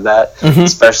have that,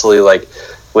 especially like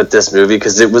with this movie,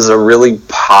 because it was a really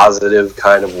positive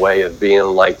kind of way of being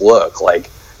like, look, like,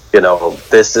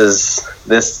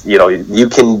 this you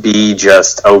can be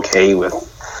just okay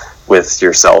with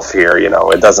yourself here.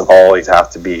 It doesn't always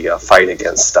have to be a fight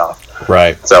against stuff.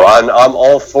 Right. So I'm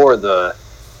all for the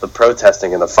the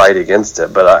protesting and the fight against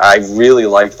it, but I really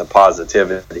liked the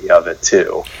positivity of it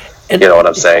too. You know what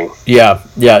I'm saying? Yeah,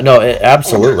 no,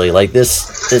 absolutely. Like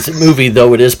this movie,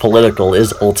 though it is political,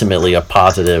 is ultimately a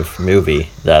positive movie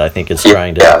that I think is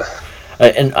trying to. Yeah.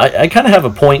 And I kind of have a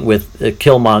point with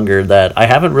Killmonger that I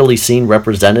haven't really seen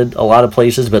represented a lot of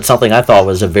places, but something I thought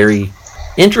was a very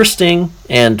interesting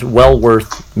and well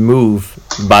worth move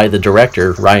by the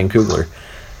director, Ryan Coogler.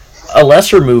 A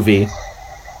lesser movie,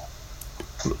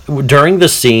 during the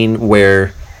scene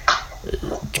where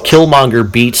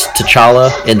Killmonger beats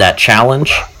T'Challa in that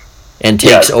challenge and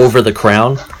takes over the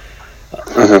crown,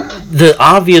 the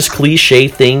obvious cliche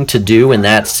thing to do in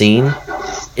that scene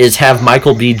is have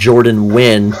Michael B. Jordan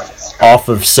win off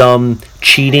of some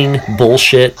cheating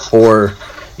bullshit, or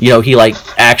he like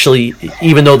actually,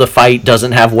 even though the fight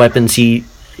doesn't have weapons, he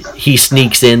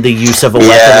sneaks in the use of a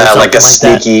weapon or something like a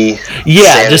sneaky that.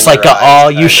 Yeah, just like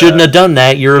you shouldn't have done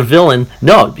that, you're a villain.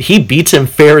 No, he beats him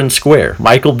fair and square.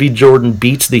 Michael B. Jordan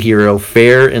beats the hero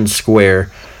fair and square.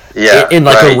 Yeah, in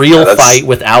like a real fight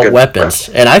without weapons.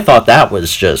 And I thought that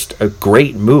was just a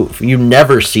great move. You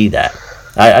never see that.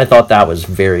 I thought that was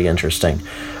very interesting.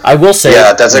 I will say,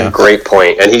 that's a great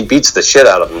point, and he beats the shit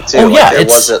out of him too. Oh, like,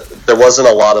 there wasn't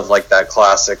a lot of like that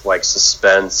classic like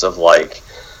suspense of like,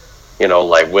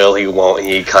 like will he, won't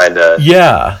he, kind of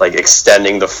like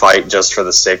extending the fight just for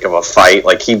the sake of a fight.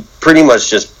 Like he pretty much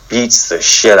just beats the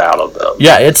shit out of them.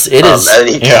 Yeah, it is, and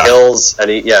he kills, and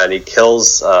he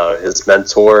kills his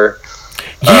mentor.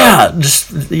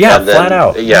 Flat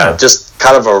out. Just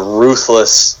kind of a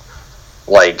ruthless,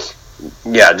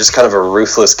 just kind of a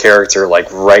ruthless character, like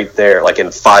right there, like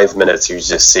in 5 minutes, you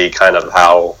just see kind of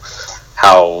how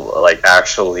like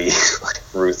actually like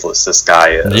ruthless this guy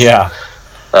is.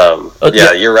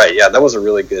 You're right. Yeah, that was a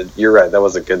really good. You're right. That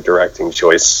was a good directing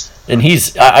choice. And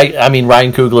I mean,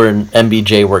 Ryan Coogler and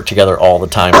MBJ work together all the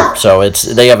time, so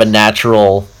they have a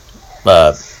natural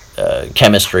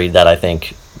chemistry that I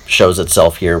think shows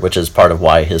itself here, which is part of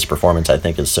why his performance, I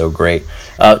think, is so great.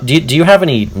 Do you have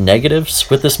any negatives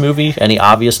with this movie? Any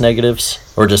obvious negatives,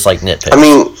 or just like nitpicks?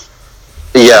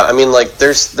 I mean, like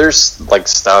there's like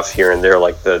stuff here and there,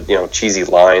 like the cheesy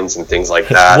lines and things like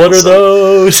that. What are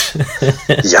those?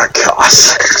 Yeah,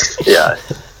 gosh, yeah.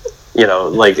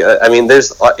 I mean,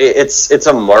 it's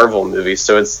a Marvel movie,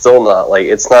 so it's still not like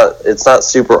it's not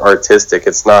super artistic.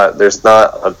 There's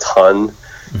not a ton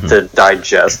to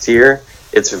digest here.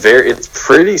 It's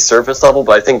pretty surface level,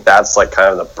 but I think that's like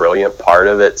kind of the brilliant part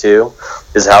of it too,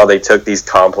 is how they took these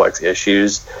complex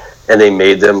issues and they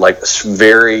made them like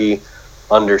very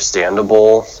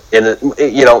understandable, and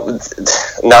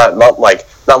not like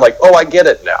oh, I get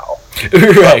it now.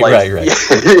 right.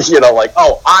 Like,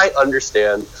 oh, I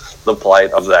understand the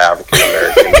plight of the African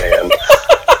American man.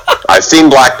 I've seen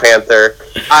Black Panther.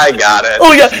 I got it.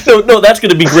 Oh yeah, no, that's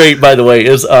gonna be great. By the way,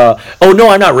 is oh no,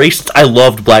 I'm not racist. I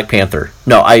loved Black Panther.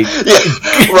 No, I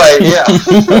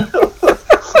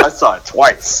I saw it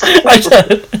twice.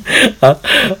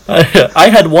 I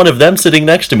had one of them sitting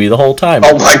next to me the whole time.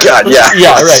 Oh my god, yeah.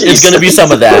 Yeah, right. Jesus. It's going to be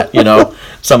some of that,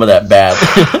 some of that bad.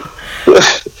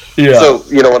 Yeah. So,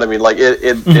 you know what I mean? Like,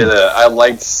 I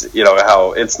liked,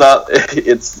 how it's not,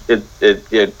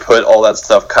 it put all that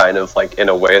stuff kind of, like, in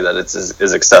a way that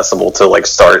is accessible to, like,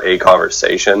 start a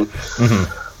conversation.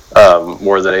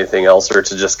 More than anything else, or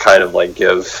to just kind of, like,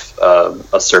 give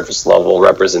a surface level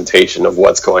representation of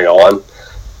what's going on.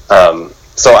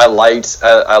 So I liked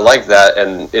that,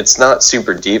 and it's not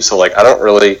super deep, so like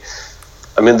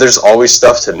there's always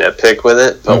stuff to nitpick with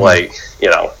it, but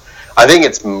I think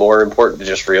it's more important to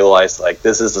just realize like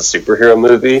this is a superhero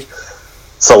movie.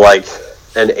 So like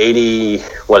an 88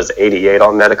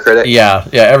 on Metacritic? Yeah,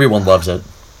 everyone loves it.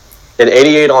 An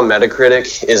 88 on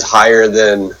Metacritic is higher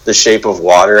than The Shape of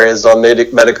Water is on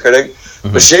Metacritic.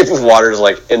 The Shape of Water is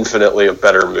like infinitely a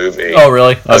better movie. Oh,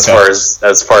 really? Okay.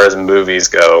 As far as movies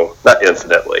go, not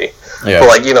infinitely, but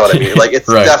like you know what I mean. Like it's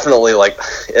right. definitely like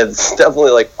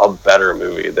a better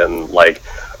movie than Black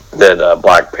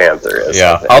Panther is.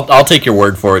 Yeah, I'll take your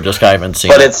word for it. Just I haven't seen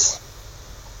it.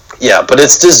 But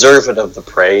it's deserving of the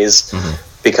praise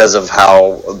because of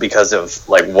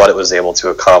like what it was able to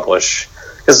accomplish.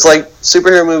 Because like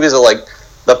superhero movies are like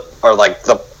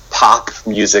the pop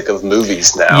music of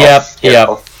movies now.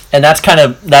 Yep. And that's kind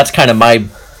of my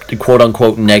quote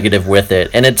unquote negative with it.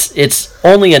 And it's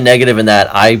only a negative in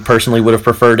that I personally would have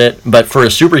preferred it, but for a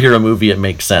superhero movie it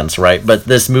makes sense, right? But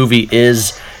this movie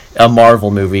is a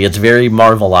Marvel movie. It's very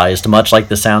Marvelized, much like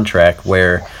the soundtrack,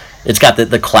 where it's got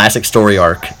the classic story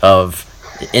arc of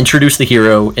introduce the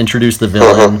hero, introduce the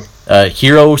villain.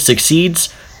 Hero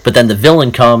succeeds, but then the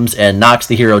villain comes and knocks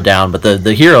the hero down, but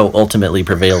the hero ultimately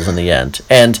prevails in the end.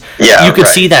 And you could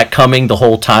see that coming the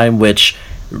whole time, which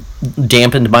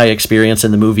dampened my experience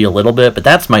in the movie a little bit, but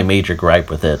that's my major gripe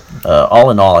with it.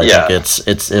 All in all, I think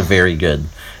it's a very good,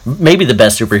 maybe the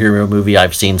best superhero movie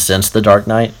I've seen since The Dark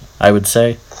Knight, I would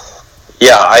say.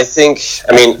 Yeah, I think,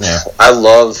 I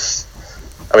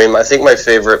think my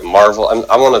favorite Marvel,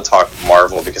 I want to talk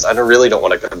Marvel because I really don't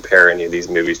want to compare any of these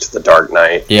movies to The Dark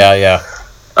Knight. Yeah.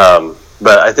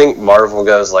 But I think Marvel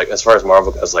goes, like, as far as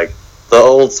Marvel goes, like, the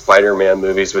old Spider-Man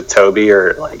movies with Tobey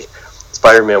are, like,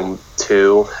 Spider-Man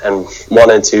 2 and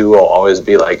 1 and 2 will always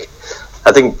be, like,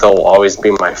 I think they'll always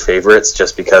be my favorites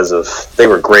just because of, they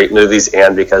were great movies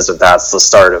and because of that's the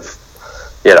start of,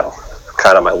 you know,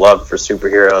 kind of my love for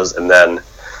superheroes and then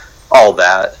all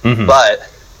that. Mm-hmm. But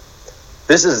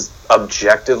this is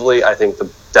objectively, I think,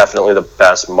 definitely the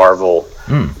best Marvel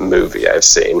movie I've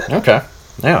seen. Okay,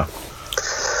 yeah.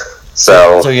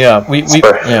 So yeah,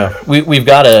 we've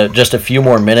got just a few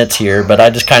more minutes here, but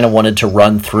I just kind of wanted to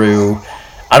run through.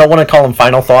 I don't want to call them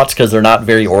final thoughts because they're not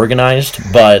very organized,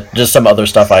 but just some other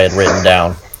stuff I had written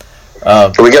down.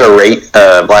 Are we gonna rate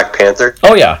Black Panther?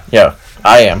 Oh yeah,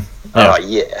 I am. Yeah. Oh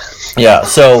yeah. Yeah.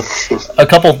 So a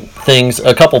couple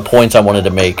points I wanted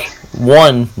to make.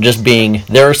 One, just being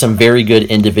there are some very good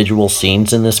individual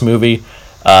scenes in this movie.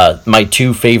 My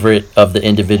two favorite of the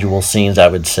individual scenes, I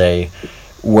would say,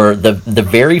 were the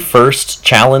very first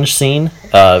challenge scene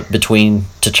between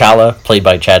T'Challa, played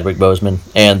by Chadwick Boseman,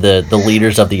 and the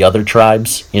leaders of the other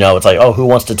tribes. You know, it's like, oh, who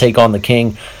wants to take on the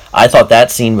king? I thought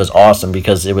that scene was awesome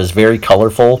because it was very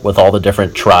colorful with all the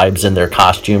different tribes in their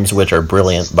costumes, which are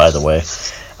brilliant, by the way.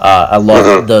 I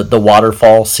love the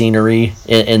waterfall scenery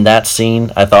in that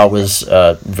scene. I thought was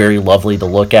very lovely to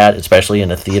look at, especially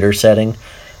in a theater setting.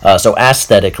 So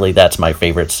aesthetically, that's my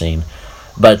favorite scene.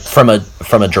 But from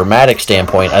a dramatic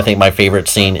standpoint, I think my favorite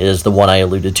scene is the one I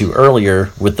alluded to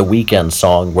earlier with the Weeknd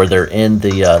song, where they're in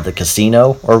the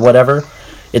casino or whatever.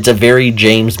 It's a very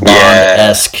James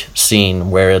Bond-esque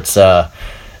scene where it's the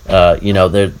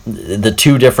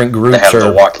two different groups they have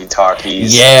the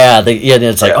walkie-talkies. Yeah,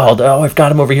 it's like, oh, I've got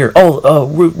him over here.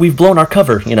 We've blown our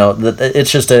cover. You know,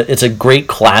 it's a great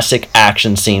classic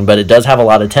action scene, but it does have a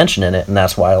lot of tension in it, and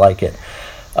that's why I like it.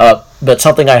 But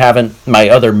something my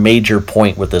other major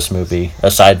point with this movie,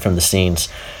 aside from the scenes,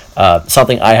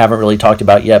 something I haven't really talked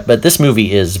about yet, but this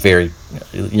movie is very,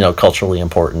 culturally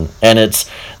important. And it's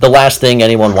the last thing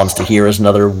anyone wants to hear is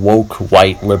another woke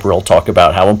white liberal talk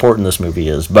about how important this movie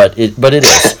is. But it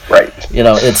is. Right.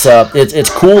 It's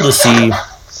cool to see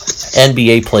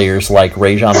NBA players like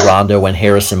Rajon Rondo and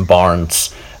Harrison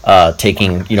Barnes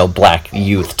taking, black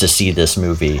youth to see this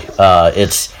movie.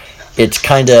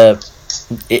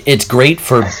 It's great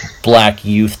for black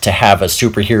youth to have a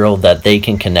superhero that they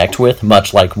can connect with,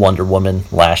 much like Wonder Woman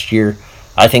last year.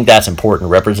 I think that's important.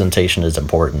 Representation is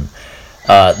important.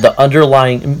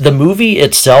 The movie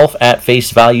itself at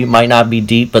face value might not be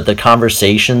deep, but the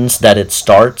conversations that it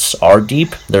starts are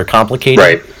deep. They're complicated.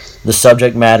 Right. The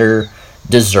subject matter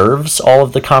deserves all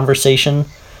of the conversation.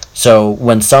 So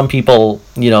when some people,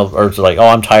 are like, oh,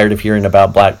 I'm tired of hearing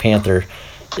about Black Panther,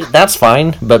 that's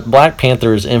fine, but Black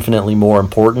Panther is infinitely more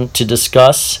important to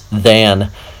discuss than,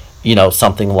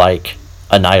 something like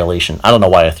Annihilation. I don't know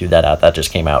why I threw that out. That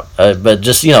just came out. But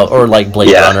just, or like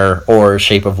Blade Runner or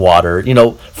Shape of Water,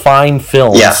 fine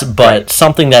films, but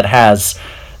something that has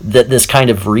this kind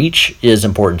of reach is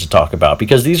important to talk about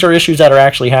because these are issues that are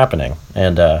actually happening.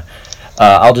 And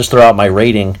I'll just throw out my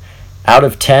rating. Out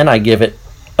of 10, I give it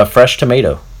a fresh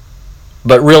tomato,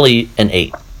 but really an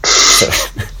 8. So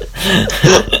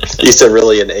you said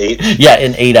really an 8? Yeah,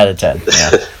 an 8 out of 10.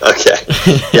 Yeah. Okay.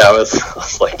 Yeah, I was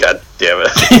like, God damn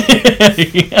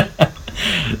it. Yeah.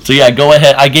 So yeah, go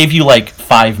ahead. I gave you like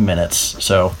 5 minutes.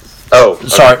 So. Oh.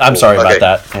 Sorry, cool. I'm sorry about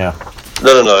that. Yeah.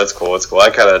 No, it's cool.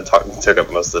 I kind of took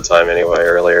up most of the time anyway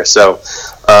earlier. So,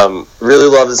 really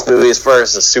love this movie. As far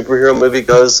as the superhero movie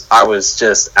goes, I was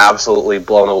just absolutely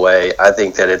blown away. I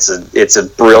think that it's a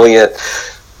brilliant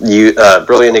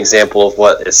example of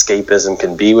what escapism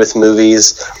can be with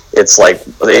movies. It's like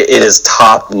it is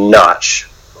top-notch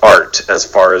art as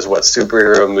far as what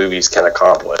superhero movies can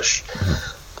accomplish.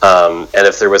 And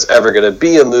if there was ever going to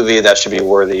be a movie that should be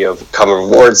worthy of coming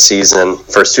award season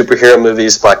for superhero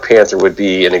movies, Black Panther would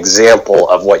be an example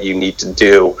of what you need to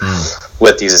do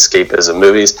with these escapism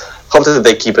movies. Hope that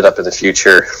they keep it up in the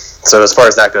future. So as far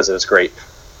as that goes, it was great.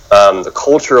 The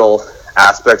cultural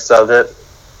aspects of it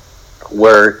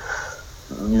were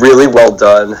really well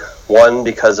done. One,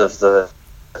 because of the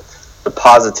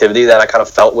positivity that I kind of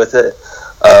felt with it.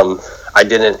 I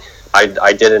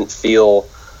didn't feel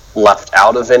left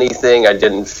out of anything. I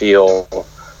didn't feel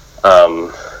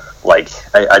like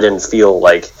I didn't feel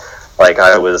like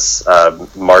I was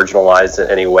marginalized in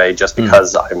any way just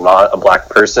because I'm not a black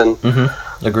person.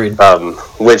 Mm-hmm. Agreed.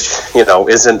 Which,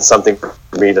 isn't something for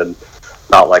me to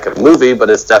not like a movie, but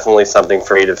it's definitely something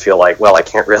for me to feel like, well, I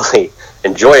can't really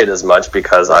enjoy it as much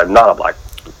because I'm not a black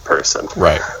person.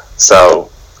 Right.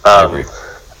 So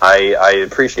I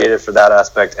appreciate it for that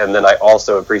aspect, and then I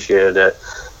also appreciated it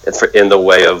in the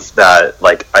way of that,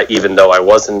 like, even though I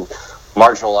wasn't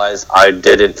marginalized, I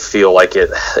didn't feel like it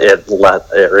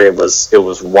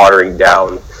was watering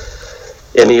down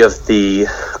any of the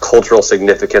cultural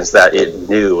significance that it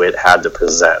knew it had to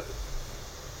present.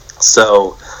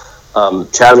 So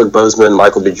Chadwick Boseman,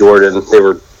 Michael B. Jordan, they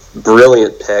were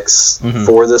brilliant picks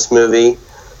for this movie.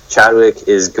 Chadwick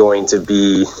is going to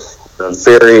be a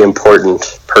very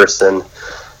important person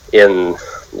in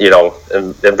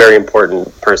a very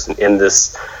important person in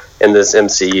this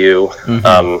MCU.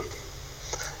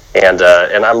 And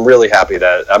I'm really happy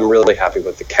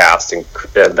with the casting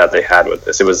that they had with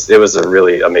this. It was a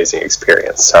really amazing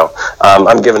experience. So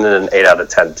I'm giving it an 8 out of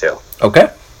 10 too. Okay.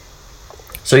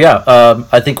 So yeah,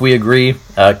 I think we agree.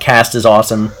 Cast is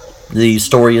awesome. The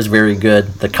story is very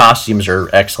good. The costumes are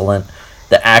excellent.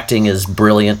 The acting is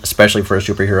brilliant, especially for a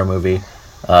superhero movie.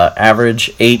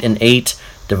 Average 8 and 8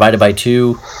 divided by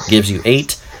 2 gives you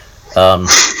 8.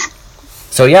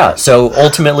 So yeah, so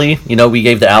ultimately, we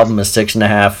gave the album a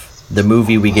 6.5. The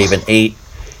movie we gave an 8.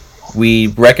 We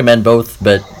recommend both,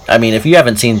 but I mean, if you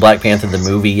haven't seen Black Panther the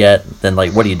movie yet, then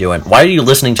like, what are you doing? Why are you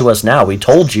listening to us now? We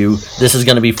told you this is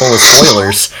going to be full of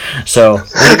spoilers. So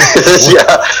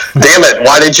yeah, damn it!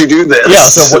 Why did you do this? Yeah.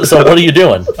 So what are you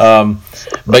doing?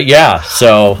 But yeah,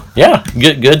 so yeah,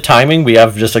 good timing. We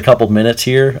have just a couple minutes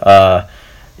here.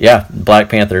 Yeah, Black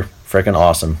Panther, freaking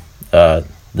awesome.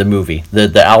 The movie,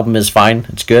 the album is fine.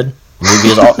 It's good. The movie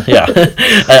is all. Yeah,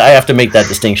 I have to make that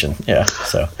distinction. Yeah.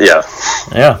 So. Yeah.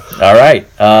 Yeah. All right.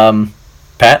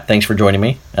 Pat, thanks for joining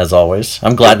me as always.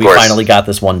 I'm glad we finally got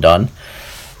this one done.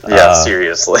 Yeah,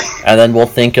 seriously. And then we'll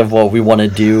think of what we want to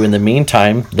do in the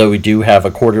meantime, though we do have a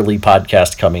quarterly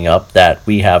podcast coming up that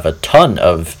we have a ton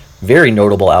of very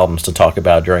notable albums to talk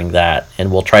about during that,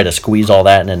 and we'll try to squeeze all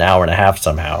that in an hour and a half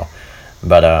somehow.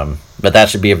 But that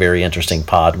should be a very interesting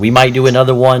pod. We might do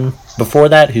another one before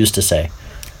that, who's to say?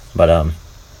 But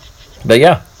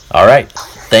yeah. All right.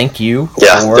 Thank you.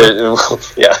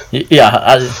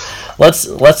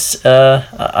 Let's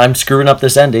I'm screwing up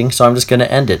this ending, so I'm just going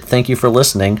to end it. Thank you for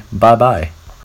listening. Bye-bye.